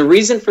 And the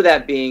reason for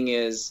that being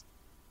is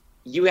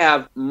you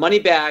have money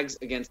bags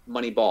against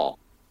money ball.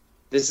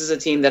 This is a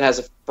team that has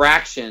a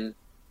fraction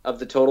of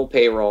the total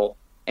payroll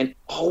and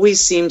always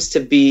seems to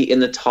be in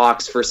the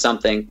talks for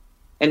something.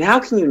 And how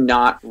can you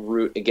not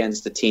root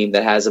against a team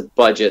that has a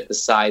budget the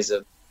size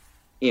of,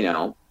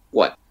 2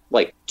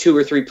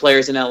 or 3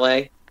 players in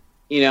LA?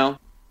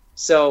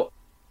 So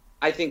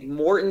I think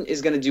Morton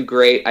is going to do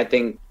great. I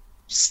think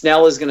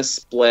Snell is going to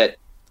split.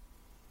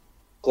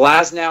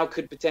 Glasnow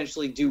could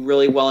potentially do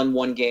really well in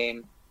 1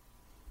 game.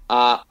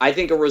 I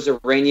think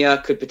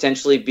Arozarena could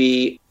potentially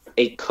be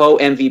a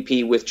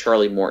co-MVP with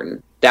Charlie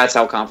Morton. That's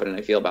how confident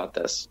I feel about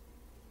this.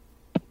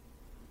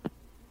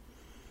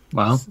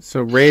 Wow.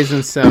 So Rays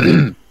in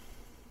 7.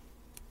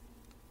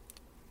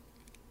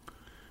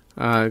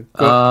 Go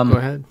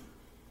ahead.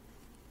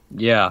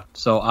 Yeah,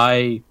 so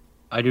I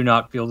do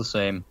not feel the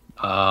same.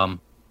 I'm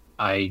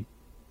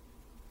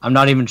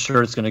not even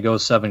sure it's going to go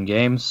 7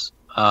 games.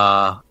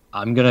 I'm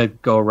going to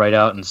go right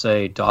out and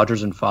say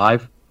Dodgers in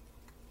 5.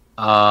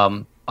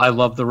 I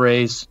love the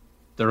Rays.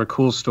 They're a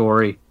cool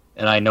story,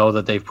 and I know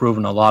that they've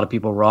proven a lot of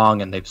people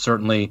wrong, and they've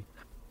certainly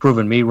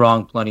proven me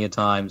wrong plenty of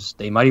times.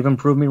 They might even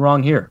prove me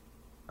wrong here.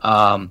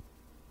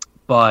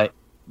 But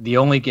the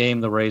only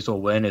game the Rays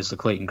will win is the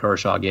Clayton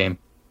Kershaw game,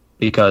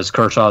 because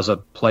Kershaw's a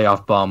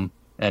playoff bum,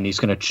 and he's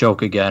going to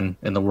choke again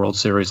in the World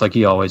Series like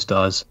he always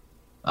does.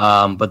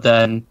 But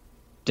then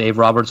Dave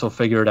Roberts will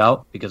figure it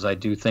out, because I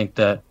do think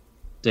that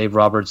Dave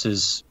Roberts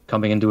is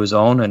coming into his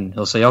own, and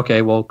he'll say,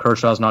 okay, well,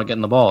 Kershaw's not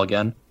getting the ball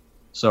again,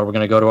 so we're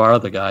going to go to our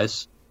other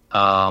guys.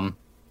 And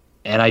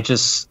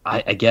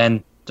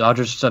again,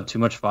 Dodgers just have too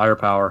much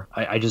firepower.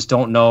 I just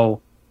don't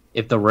know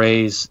if the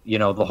Rays,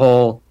 the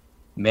whole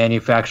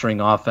manufacturing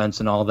offense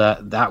and all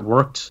that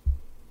worked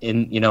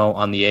in,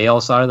 on the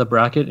AL side of the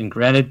bracket. And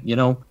granted,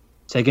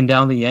 taking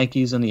down the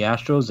Yankees and the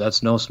Astros,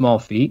 that's no small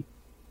feat,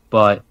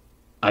 but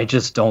I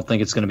just don't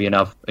think it's going to be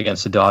enough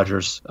against the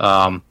Dodgers.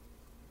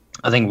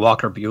 I think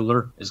Walker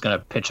Buehler is going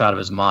to pitch out of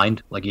his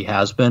mind like he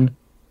has been.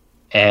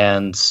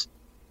 And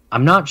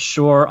I'm not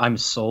sure I'm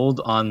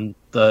sold on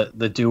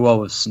the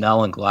duo of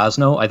Snell and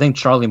Glasnow. I think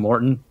Charlie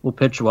Morton will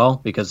pitch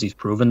well because he's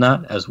proven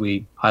that, as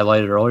we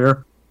highlighted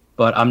earlier.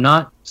 But I'm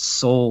not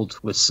sold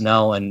with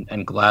Snell and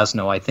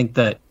Glasnow. I think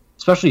that,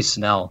 especially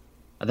Snell,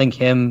 I think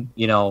him,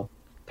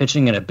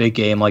 pitching in a big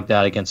game like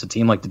that against a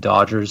team like the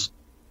Dodgers,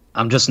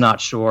 I'm just not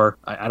sure.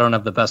 I don't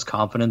have the best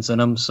confidence in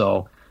him.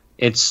 So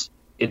it's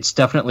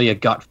definitely a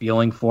gut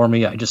feeling for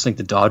me. I just think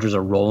the Dodgers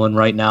are rolling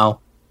right now.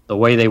 The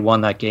way they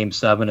won that Game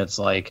 7, it's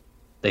like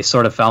they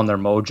sort of found their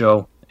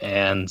mojo.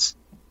 And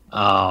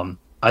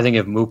I think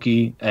if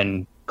Mookie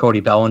and Cody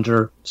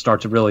Bellinger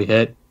start to really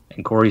hit,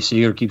 and Corey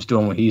Seager keeps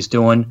doing what he's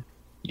doing,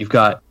 you've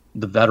got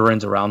the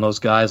veterans around those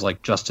guys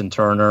like Justin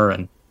Turner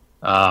and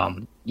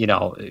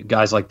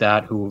guys like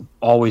that who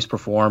always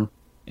perform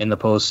in the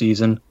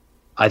postseason.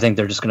 I think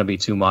they're just going to be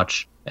too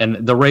much.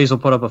 And the Rays will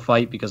put up a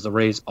fight because the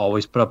Rays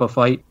always put up a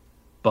fight,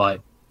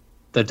 but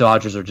the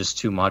Dodgers are just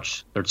too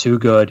much. They're too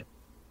good.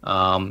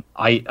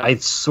 I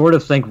sort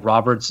of think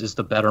Roberts is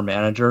the better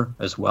manager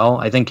as well.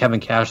 I think Kevin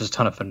Cash has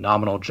done a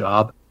phenomenal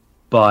job,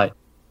 but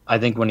I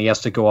think when he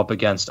has to go up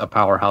against a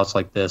powerhouse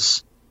like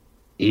this,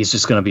 he's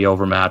just going to be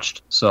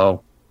overmatched.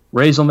 So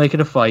Rays will make it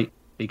a fight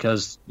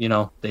because, they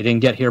didn't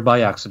get here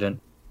by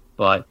accident,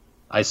 but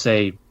I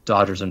say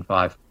Dodgers in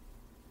 5.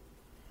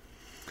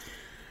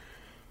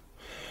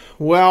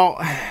 Well,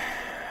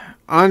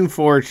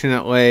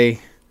 unfortunately,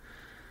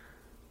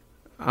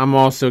 I'm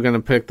also going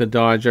to pick the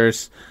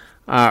Dodgers.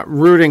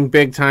 Rooting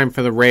big time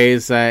for the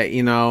Rays.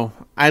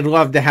 I'd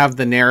love to have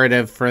the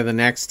narrative for the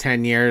next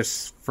 10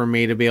 years for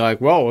me to be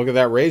like, well, look at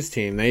that Rays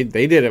team. They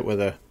did it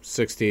with a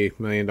 $60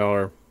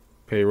 million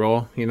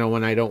payroll,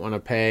 when I don't want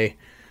to pay,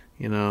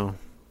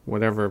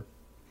 whatever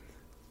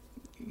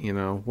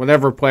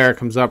player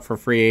comes up for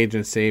free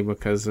agency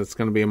because it's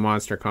going to be a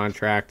monster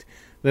contract.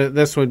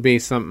 This would be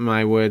something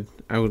I would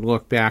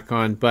look back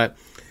on, but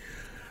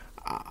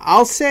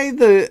I'll say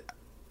the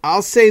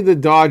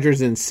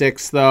Dodgers in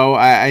 6, though.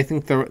 I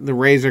think the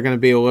Rays are going to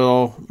be a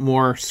little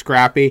more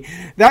scrappy.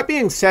 That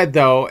being said,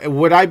 though,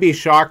 would I be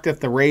shocked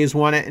if the Rays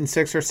won it in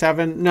 6 or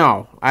 7?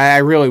 No, I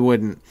really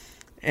wouldn't.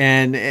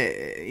 And,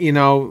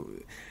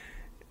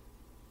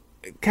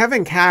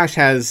 Kevin Cash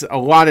has a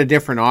lot of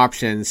different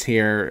options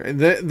here.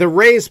 The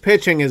Rays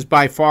pitching is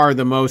by far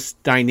the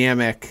most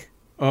dynamic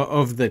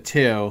of the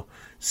two.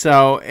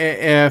 So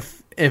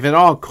if it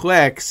all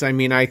clicks,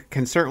 I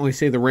can certainly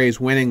see the Rays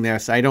winning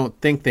this. I don't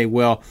think they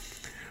will.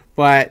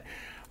 But,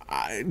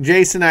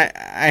 Jason, I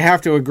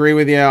have to agree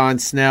with you on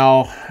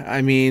Snell.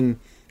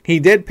 He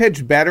did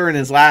pitch better in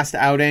his last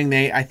outing.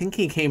 I think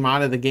he came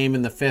out of the game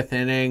in the 5th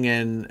inning,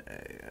 and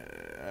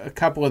a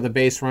couple of the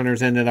base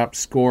runners ended up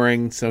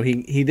scoring. So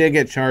he did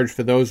get charged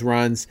for those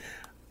runs.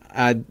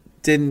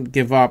 Didn't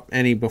give up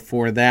any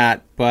before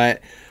that,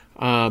 but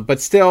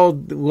still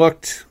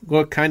looked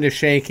kind of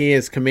shaky.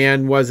 His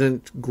command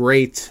wasn't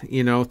great,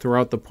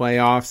 throughout the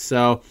playoffs.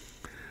 So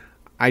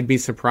I'd be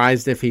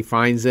surprised if he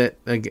finds it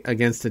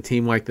against a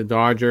team like the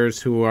Dodgers,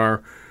 who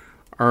are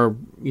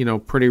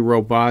pretty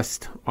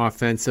robust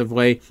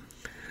offensively.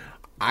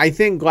 I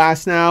think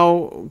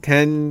Glasnow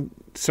can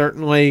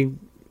certainly,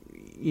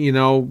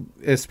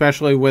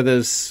 especially with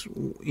his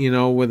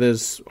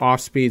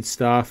off-speed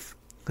stuff,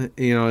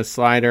 his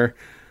slider,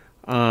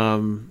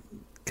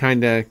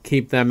 kind of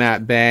keep them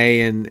at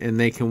bay and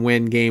they can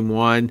win Game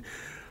 1.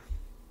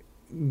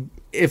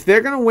 If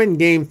they're going to win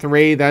Game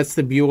 3, that's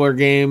the Buehler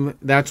game.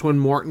 That's when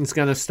Morton's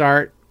going to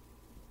start.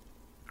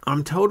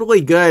 I'm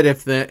totally good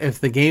if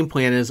the game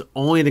plan is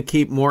only to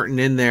keep Morton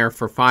in there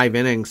for 5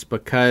 innings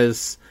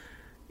because,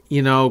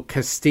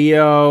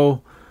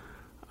 Castillo,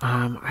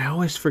 I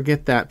always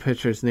forget that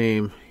pitcher's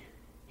name.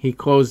 He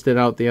closed it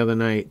out the other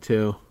night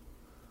too.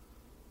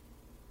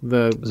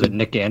 Was it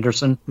Nick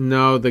Anderson?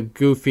 No, the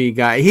goofy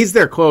guy. He's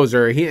their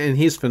closer.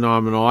 He's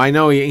phenomenal. I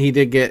know he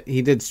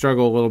did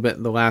struggle a little bit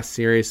in the last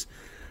series.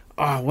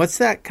 Oh, what's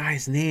that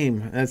guy's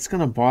name? That's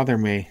gonna bother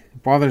me.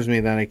 It bothers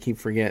me that I keep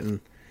forgetting.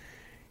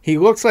 He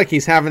looks like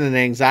he's having an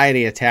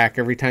anxiety attack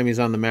every time he's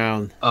on the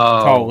mound.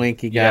 Tall,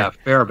 lanky guy. Yeah,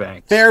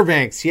 Fairbanks.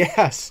 Fairbanks,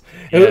 yes.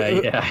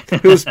 Yeah.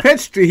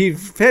 He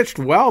pitched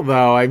well,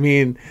 though. I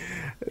mean,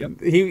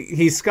 Yep.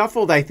 he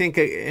scuffled, I think,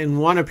 in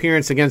one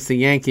appearance against the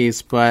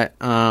Yankees, but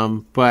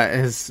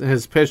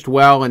has pitched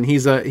well, and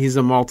he's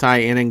a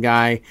multi-inning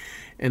guy.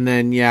 And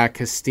then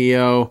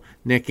Castillo,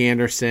 Nick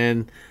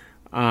Anderson.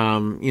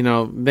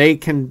 They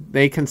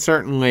can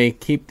certainly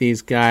keep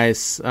these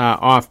guys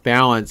off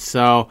balance.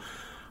 So.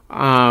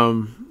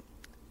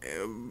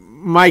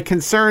 My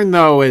concern,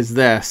 though, is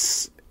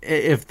this.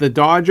 If the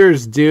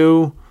Dodgers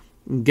do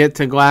get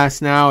to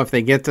Glasnow, if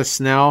they get to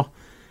Snell,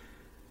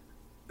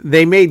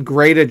 they made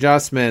great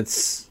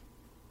adjustments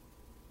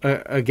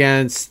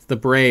against the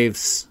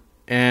Braves,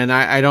 and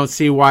I don't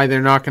see why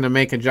they're not going to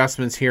make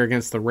adjustments here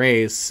against the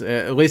Rays,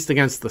 at least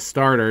against the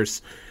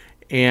starters.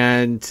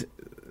 And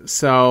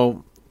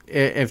so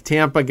if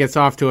Tampa gets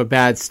off to a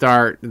bad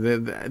start,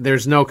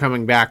 there's no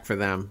coming back for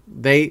them.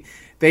 They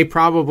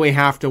probably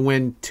have to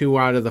win 2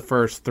 out of the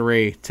first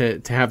 3 to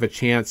have a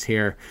chance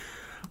here.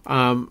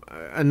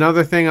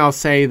 Another thing I'll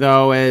say,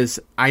 though,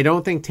 is I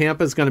don't think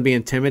Tampa's going to be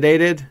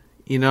intimidated.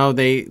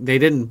 They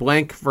didn't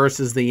blink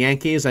versus the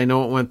Yankees. I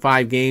know it went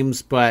 5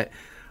 games, but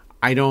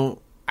I don't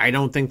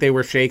think they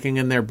were shaking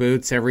in their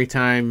boots every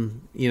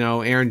time,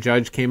 Aaron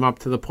Judge came up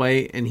to the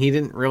plate, and he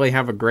didn't really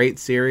have a great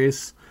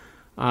series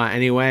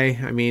anyway.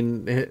 I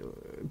mean,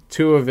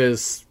 2 of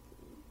his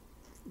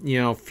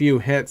few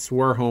hits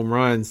were home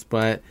runs,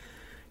 but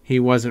he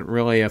wasn't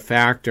really a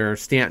factor.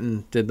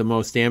 Stanton did the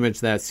most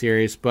damage that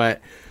series,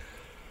 but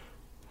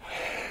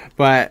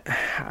I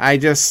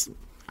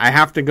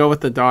have to go with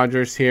the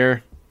Dodgers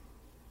here.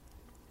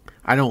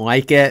 I don't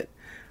like it.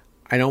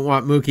 I don't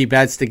want Mookie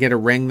Betts to get a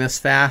ring this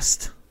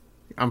fast.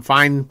 I'm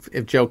fine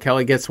if Joe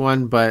Kelly gets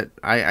one, but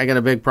I got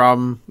a big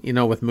problem,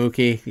 with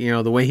Mookie.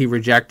 The way he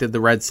rejected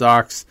the Red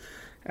Sox,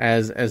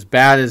 as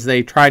bad as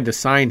they tried to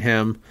sign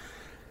him.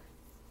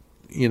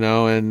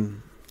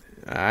 And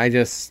I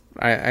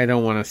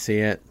don't want to see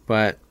it,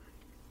 but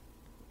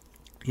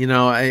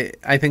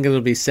I think it'll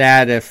be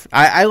sad if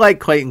I like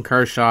Clayton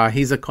Kershaw.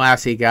 He's a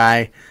classy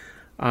guy.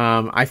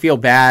 I feel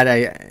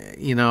bad.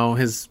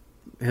 His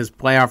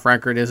playoff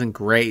record isn't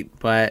great,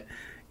 but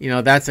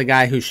that's a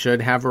guy who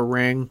should have a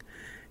ring.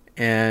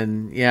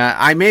 And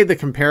I made the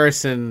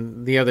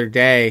comparison the other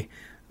day.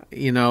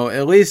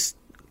 At least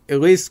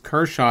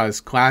Kershaw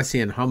is classy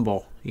and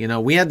humble.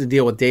 We had to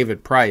deal with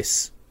David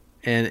Price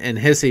and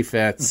hissy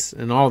fits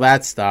and all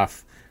that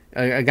stuff.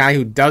 A guy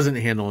who doesn't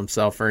handle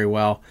himself very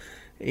well,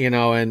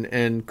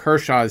 and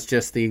Kershaw is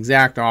just the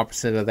exact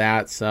opposite of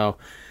that. So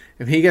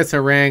if he gets a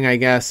ring, I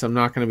guess I'm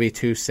not going to be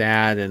too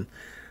sad. And,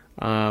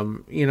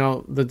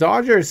 the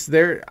Dodgers,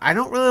 I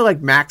don't really like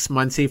Max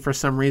Muncy for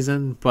some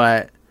reason,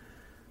 but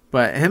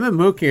him and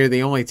Mookie are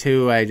the only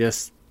 2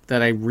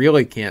 that I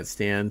really can't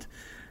stand.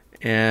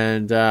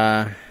 And,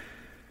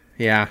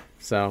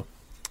 so.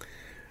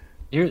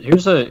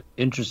 Here's a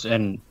interesting,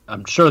 and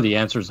I'm sure the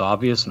answer is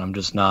obvious, and I'm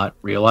just not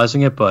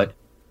realizing it. But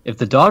if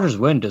the Dodgers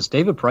win, does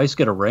David Price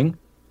get a ring?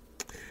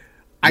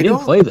 He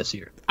didn't play this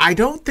year. I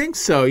don't think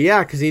so.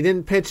 Yeah, because he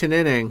didn't pitch an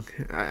inning.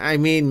 I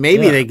mean,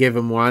 maybe they give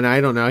him one.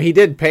 I don't know. He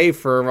did pay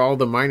for all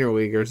the minor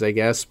leaguers, I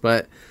guess.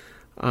 But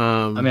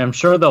I'm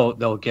sure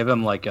they'll give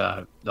him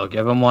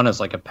one as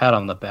like a pat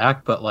on the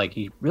back, but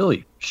he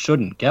really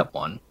shouldn't get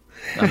one.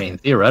 I mean,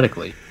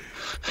 theoretically.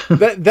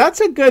 That's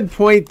a good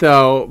point,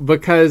 though,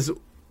 because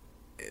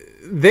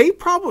they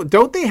probably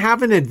don't they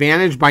have an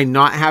advantage by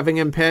not having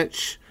him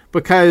pitch?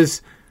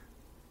 Because,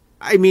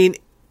 I mean,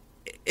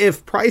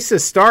 if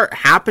Price's start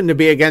happened to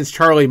be against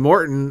Charlie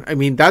Morton, I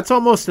mean, that's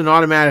almost an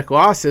automatic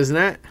loss, isn't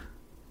it?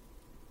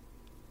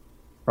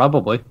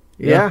 Probably.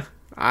 Yeah.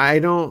 I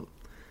don't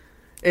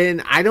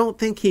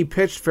think he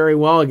pitched very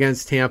well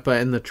against Tampa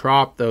in the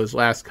Trop those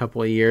last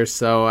couple of years,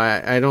 so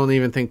I don't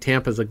even think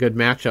Tampa's a good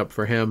matchup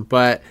for him.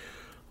 But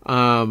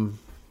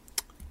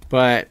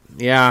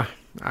yeah,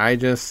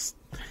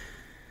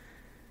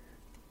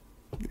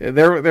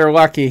 they're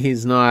lucky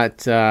he's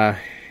not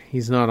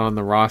on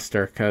the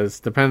roster,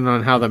 because depending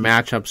on how the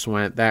matchups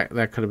went,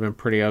 that could have been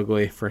pretty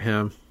ugly for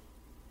him.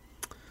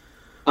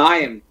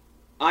 I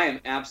am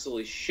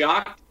absolutely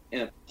shocked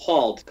and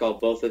appalled to call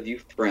both of you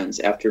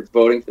friends after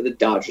voting for the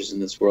Dodgers in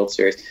this World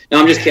Series. No,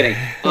 I'm just kidding.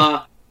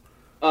 I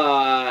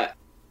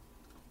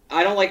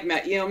don't like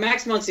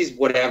Max Muncy's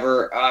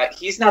whatever.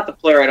 He's not the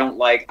player I don't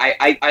like.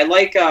 I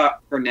like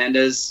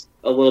Hernandez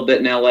a little bit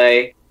in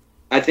LA.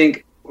 I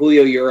think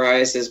Julio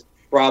Urias is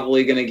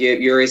probably going to give.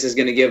 Urias is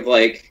going to give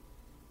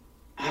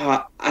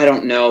I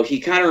don't know. He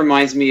kind of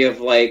reminds me of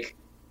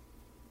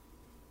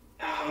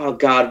oh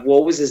God,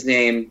 what was his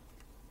name?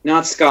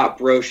 Not Scott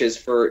Brocious.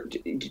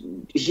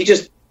 He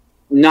just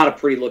not a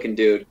pretty looking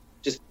dude.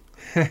 Just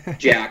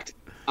jacked.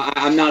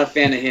 I'm not a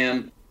fan of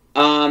him.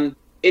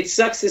 it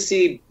sucks to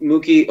see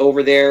Mookie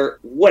over there.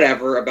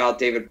 Whatever about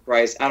David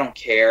Price, I don't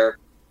care.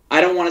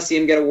 I don't want to see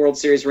him get a World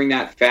Series ring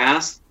that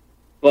fast.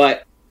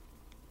 But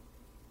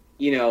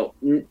do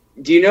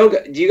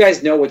you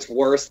guys know what's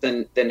worse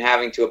than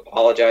having to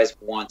apologize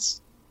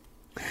once?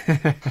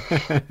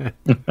 I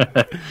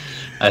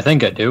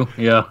think I do.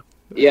 Yeah.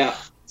 Yeah.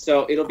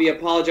 So it'll be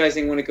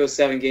apologizing when it goes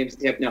 7 games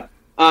to Tampa. No.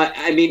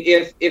 I mean,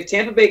 if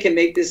Tampa Bay can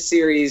make this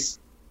series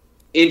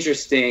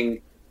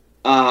interesting,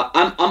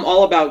 I'm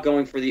all about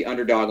going for the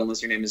underdog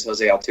unless your name is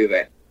Jose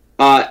Altuve.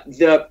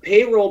 The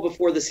payroll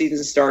before the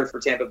season started for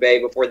Tampa Bay,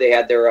 before they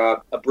had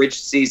their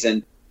abridged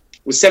season,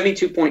 was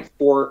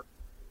 $72.4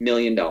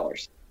 million.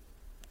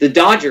 The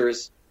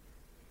Dodgers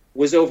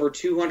was over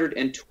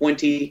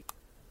 $222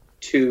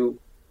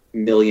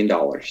 million.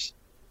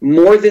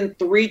 More than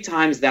 3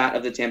 times that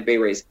of the Tampa Bay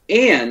Rays.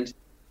 And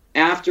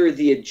after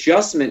the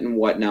adjustment and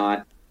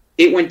whatnot,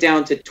 it went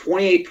down to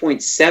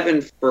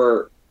 28.7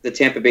 for the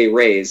Tampa Bay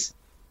Rays,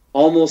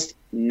 almost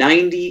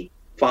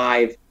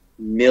 95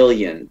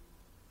 million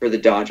for the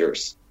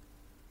Dodgers.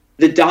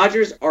 The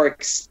Dodgers are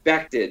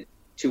expected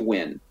to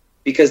win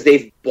because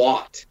they've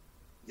bought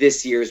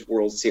this year's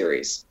World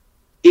Series.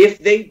 If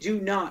they do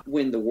not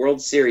win the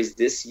World Series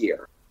this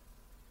year,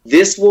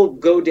 this will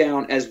go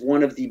down as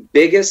one of the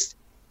biggest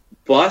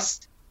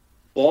bust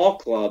ball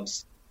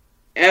clubs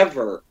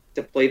ever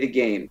to play the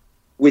game.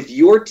 With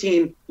your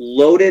team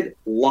loaded,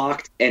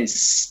 locked, and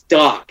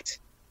stocked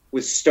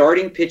with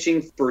starting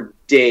pitching for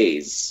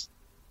days,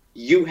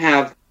 you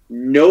have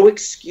no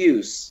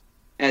excuse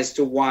as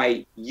to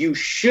why you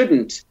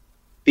shouldn't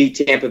beat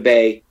Tampa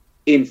Bay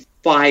in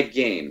 5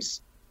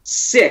 games.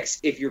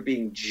 6 if you're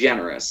being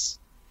generous.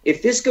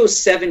 If this goes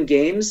 7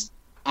 games,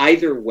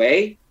 either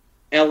way,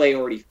 LA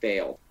already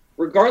failed.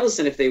 Regardless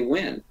of if they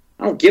win.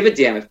 I don't give a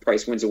damn if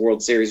Price wins a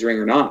World Series ring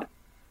or not.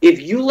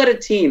 If you let a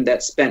team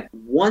that spent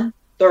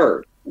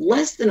 1/3,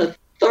 less than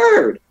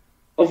 1/3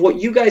 of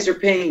what you guys are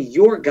paying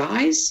your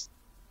guys,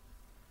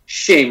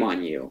 shame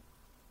on you.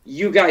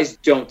 You guys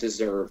don't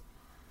deserve.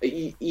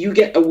 You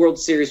get a World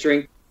Series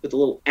ring with a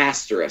little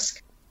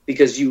asterisk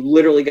because you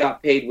literally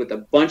got paid with a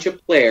bunch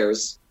of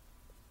players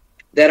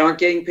that aren't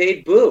getting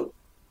paid. Boo.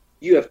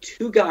 You have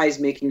 2 guys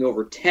making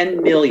over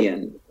 $10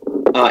 million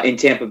in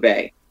Tampa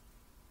Bay.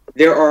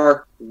 There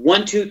are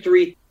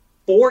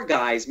 4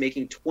 guys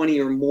making 20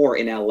 or more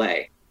in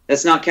LA.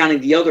 That's not counting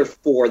the other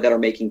 4 that are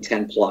making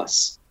 10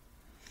 plus.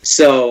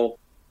 So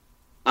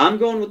I'm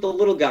going with the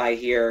little guy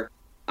here.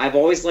 I've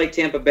always liked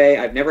Tampa Bay.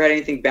 I've never had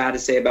anything bad to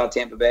say about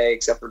Tampa Bay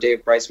except for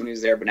David Price when he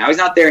was there. But now he's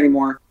not there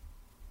anymore,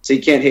 so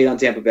you can't hate on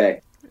Tampa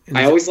Bay.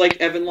 I always liked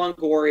Evan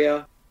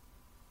Longoria.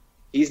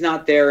 He's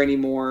not there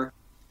anymore.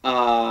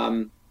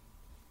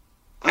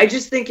 I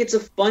just think it's a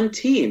fun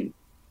team.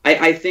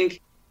 I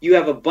think you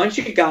have a bunch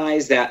of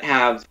guys that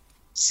have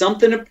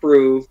something to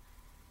prove.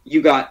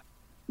 You got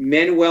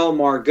Manuel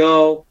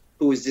Margot,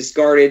 who was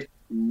discarded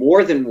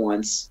more than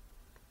once.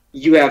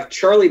 You have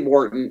Charlie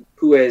Morton,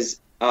 who is,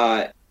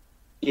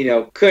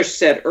 Kush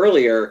said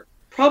earlier,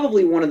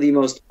 probably one of the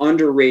most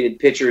underrated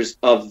pitchers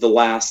of the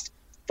last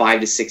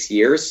 5 to 6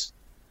 years.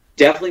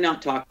 Definitely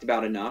not talked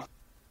about enough.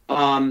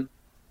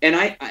 And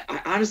I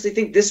honestly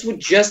think this would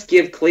just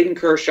give Clayton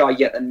Kershaw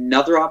yet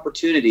another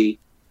opportunity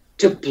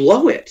to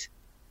blow it.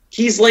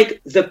 He's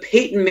like the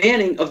Peyton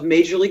Manning of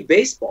Major League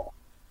Baseball.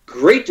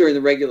 Great during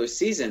the regular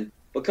season,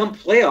 but come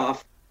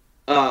playoff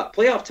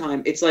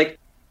time, it's like,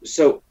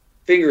 so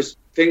fingers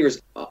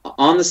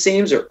on the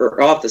seams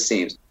or off the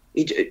seams.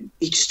 He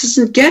just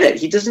doesn't get it.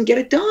 He doesn't get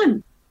it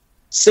done.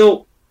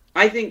 So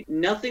I think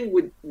nothing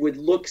would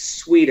look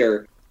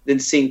sweeter than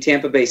seeing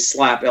Tampa Bay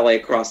slap LA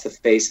across the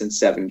face in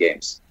 7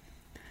 games.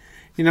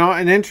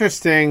 An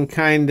interesting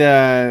kind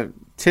of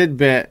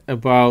tidbit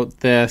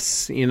about this,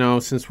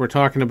 since we're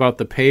talking about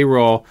the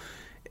payroll,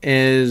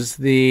 is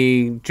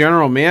the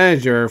general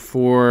manager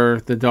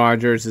for the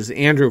Dodgers is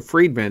Andrew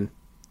Friedman.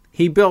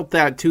 He built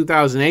that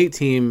 2008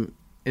 team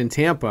in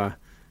Tampa,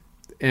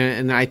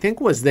 and I think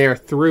was there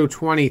through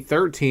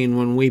 2013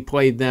 when we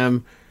played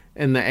them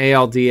in the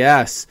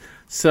ALDS.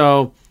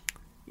 So,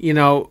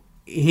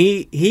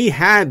 he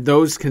had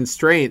those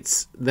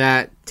constraints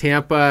that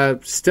Tampa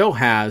still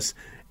has.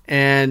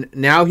 And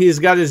now he's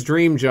got his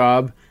dream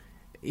job,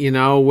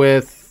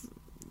 with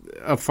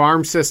a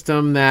farm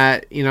system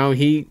that,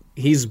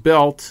 he's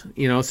built,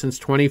 since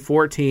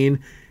 2014.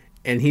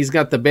 And he's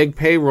got the big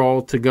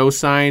payroll to go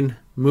sign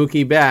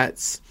Mookie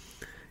Betts.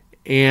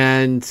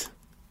 And,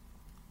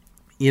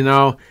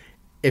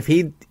 if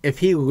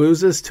he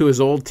loses to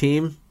his old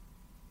team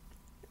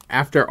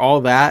after all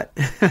that,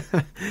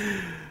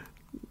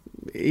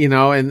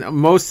 and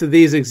most of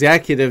these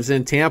executives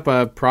in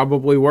Tampa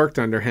probably worked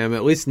under him.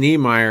 At least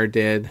Niemeyer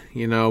did.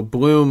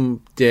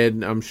 Bloom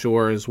did, I'm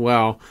sure, as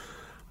well.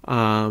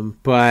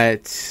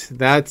 But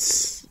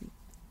that's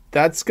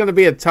going to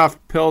be a tough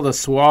pill to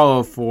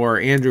swallow for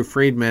Andrew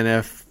Friedman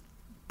if,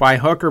 by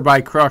hook or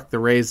by crook, the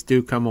Rays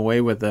do come away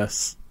with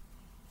this.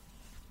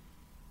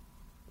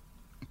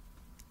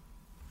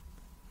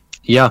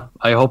 Yeah,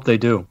 I hope they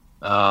do.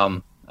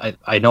 I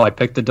know I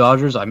picked the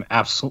Dodgers. I'm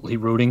absolutely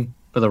rooting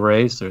for the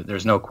Rays.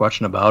 There's no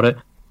question about it.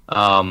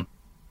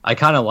 I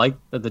kind of like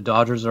that the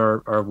Dodgers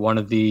are one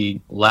of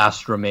the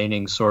last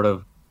remaining sort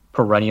of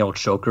perennial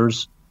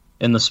chokers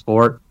in the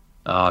sport,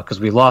 because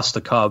we lost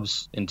the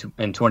Cubs in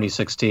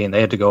 2016.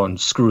 They had to go and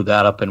screw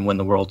that up and win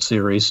the World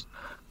Series,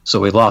 so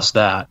we lost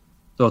that.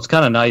 So it's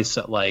kind of nice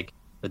that like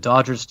the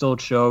Dodgers still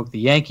choke. The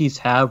Yankees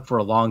have for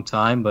a long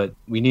time, but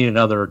we need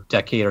another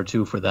decade or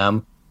two for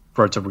them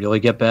for it to really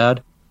get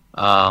bad.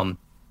 And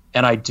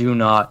I do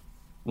not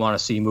want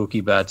to see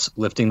Mookie Betts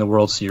lifting the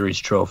World Series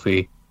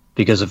trophy,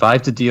 because if I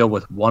have to deal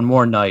with one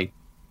more night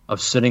of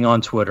sitting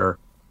on Twitter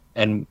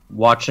and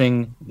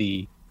watching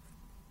the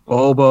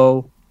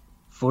Bobo,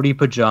 footy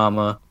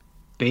pajama,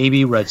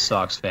 baby Red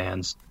Sox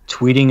fans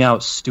tweeting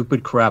out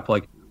stupid crap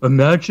like,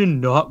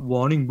 imagine not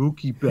wanting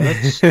Mookie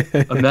Betts,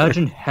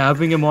 imagine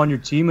having him on your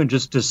team and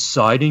just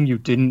deciding you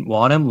didn't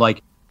want him.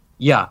 Like,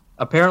 yeah,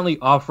 apparently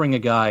offering a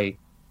guy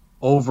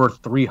over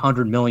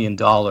 $300 million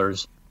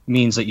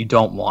means that you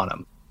don't want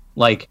him.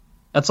 Like,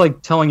 that's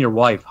like telling your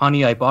wife,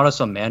 honey, I bought us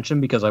a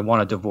mansion because I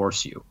want to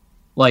divorce you.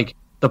 Like,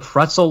 the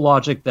pretzel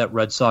logic that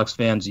Red Sox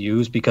fans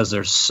use because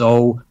they're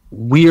so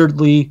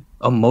weirdly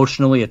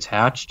emotionally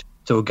attached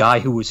to a guy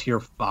who was here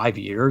 5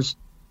 years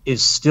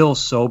is still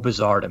so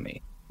bizarre to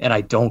me. And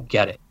I don't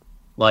get it.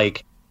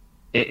 Like,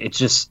 it's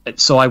just,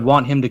 so I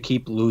want him to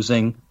keep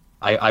losing.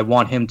 I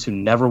want him to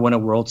never win a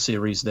World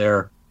Series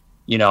there.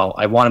 You know,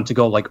 I want him to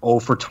go like 0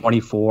 for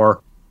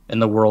 24 in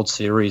the World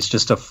Series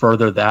just to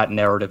further that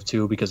narrative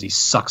too, because he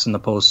sucks in the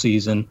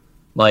postseason.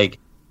 Like,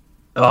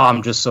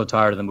 I'm just so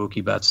tired of the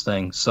Mookie Betts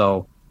thing.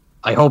 So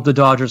I hope the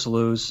Dodgers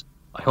lose.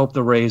 I hope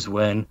the Rays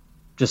win,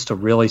 just to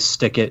really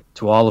stick it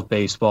to all of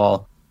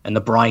baseball and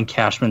the Brian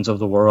Cashmans of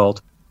the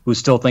world who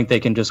still think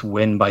they can just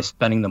win by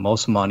spending the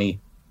most money.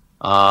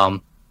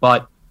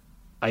 But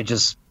I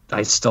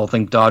still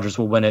think Dodgers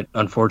will win it,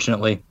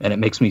 unfortunately, and it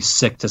makes me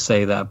sick to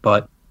say that,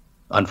 but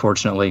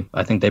unfortunately,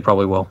 I think they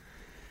probably will.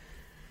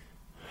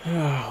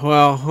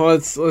 Well,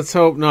 let's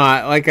hope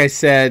not. Like I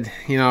said,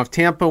 you know, if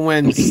Tampa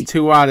wins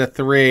 2 out of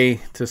 3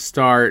 to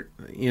start,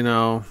 you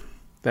know,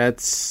 that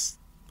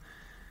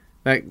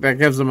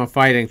gives them a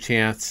fighting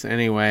chance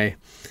anyway.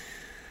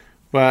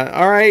 But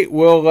all right,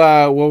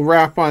 we'll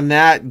wrap on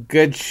that.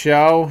 Good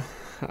show.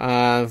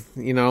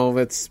 You know,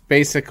 it's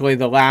basically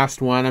the last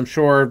one. I'm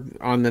sure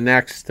on the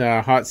next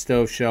Hot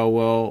Stove show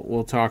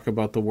we'll talk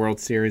about the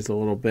World Series a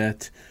little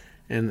bit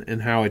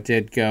and how it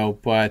did go.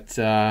 But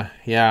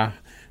yeah.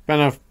 Been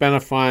a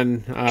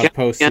fun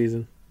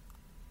postseason.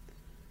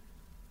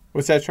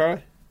 What's that,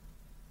 Charlie?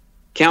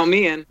 Count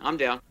me in. I'm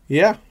down.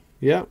 Yeah.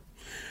 Yeah.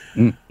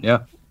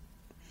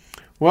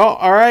 Well,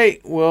 all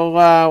right.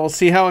 We'll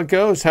see how it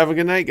goes. Have a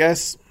good night,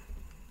 guys.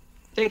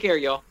 Take care,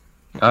 y'all.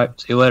 All right.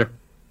 See you later.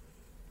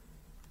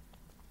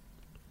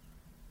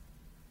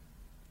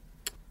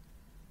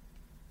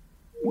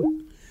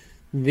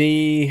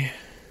 The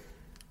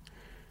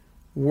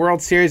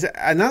World Series.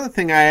 Another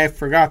thing I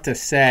forgot to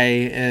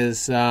say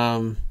is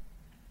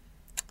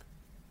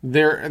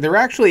there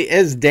actually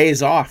is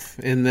days off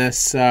in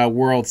this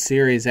World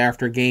Series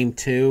after Game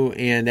 2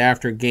 and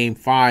after Game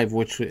 5,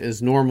 which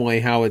is normally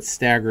how it's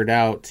staggered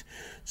out.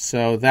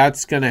 So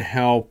that's going to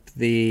help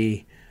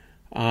the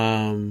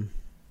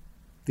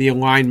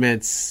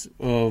alignments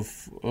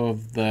of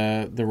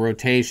the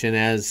rotation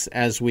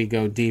as we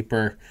go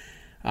deeper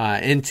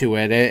into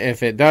it,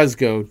 if it does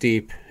go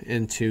deep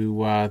into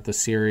the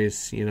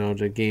series, you know,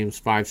 to games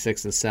 5,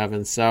 6, and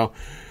 7.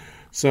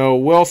 So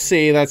we'll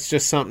see. That's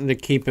just something to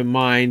keep in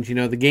mind. You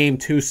know, the Game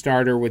 2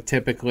 starter would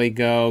typically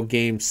go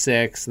Game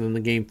 6, and then the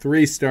Game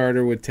 3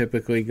 starter would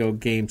typically go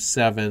Game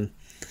 7.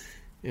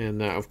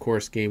 And, of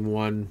course, Game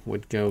 1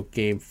 would go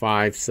Game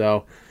 5.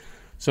 So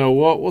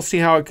we'll see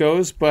how it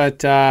goes.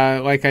 But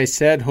like I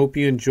said, hope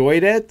you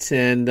enjoyed it.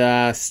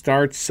 And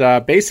starts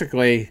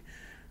basically,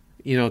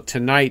 you know,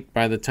 tonight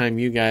by the time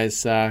you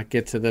guys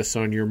get to this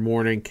on your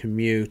morning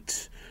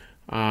commute.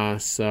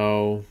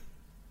 So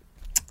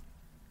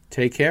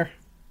take care.